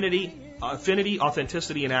affinity,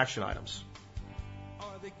 authenticity, and action items.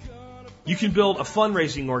 You can build a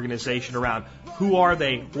fundraising organization around who are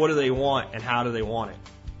they, what do they want, and how do they want it.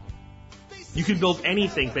 You can build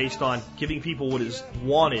anything based on giving people what is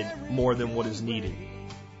wanted more than what is needed.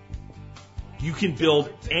 You can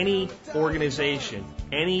build any organization,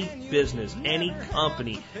 any business, any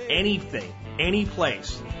company, anything, any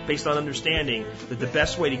place based on understanding that the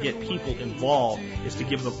best way to get people involved is to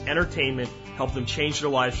give them entertainment, help them change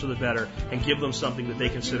their lives for the better, and give them something that they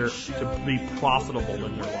consider to be profitable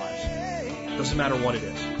in their lives. Doesn't matter what it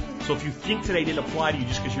is. So if you think today didn't apply to you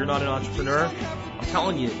just because you're not an entrepreneur, I'm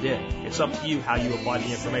telling you it did. It's up to you how you apply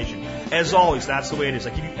the information. As always, that's the way it is.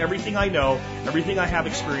 I give you everything I know, everything I have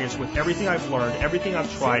experience with, everything I've learned, everything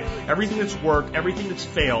I've tried, everything that's worked, everything that's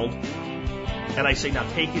failed. And I say, now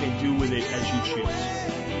take it and do with it as you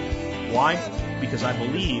choose. Why? Because I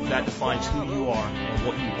believe that defines who you are and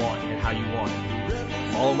what you want and how you want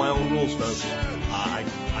it. Follow my own rules, folks.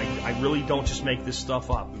 I really don't just make this stuff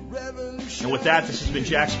up. And with that, this has been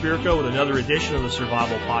Jack Spirko with another edition of the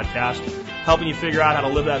Survival Podcast, helping you figure out how to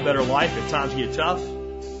live that better life if times get tough,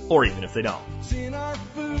 or even if they don't. It's in our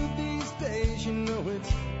food these days, you know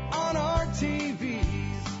it's on our TVs.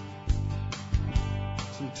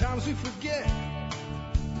 Sometimes we forget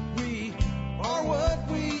we are what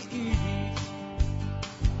we eat.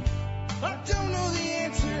 I don't know the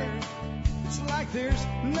answer. It's like there's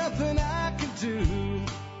nothing I can do.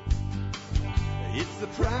 It's the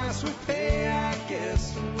price we pay, I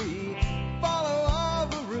guess, when we follow all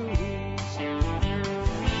the rules.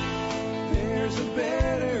 There's a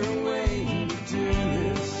better way to do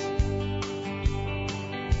this.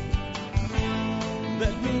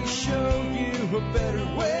 Let me show you a better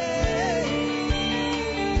way.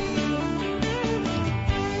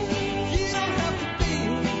 You don't have to be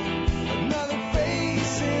another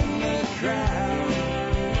face in the crowd.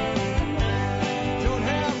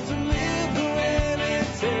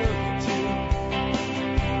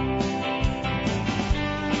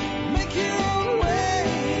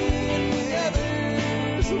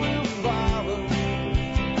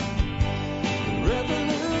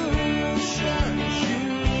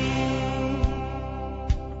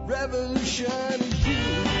 Revolution is you.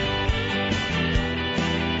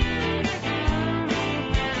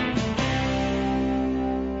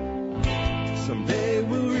 Someday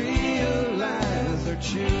we'll realize our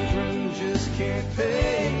children just can't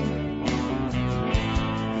pay.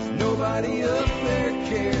 'Cause nobody up there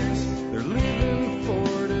cares. They're living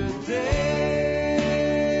for today.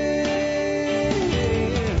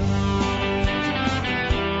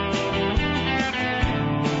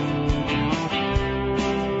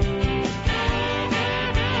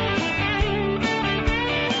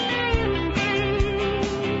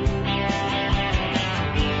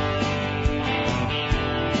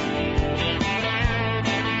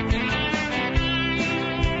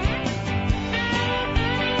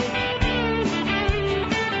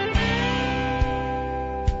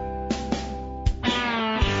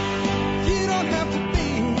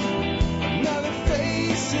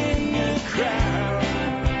 Cry.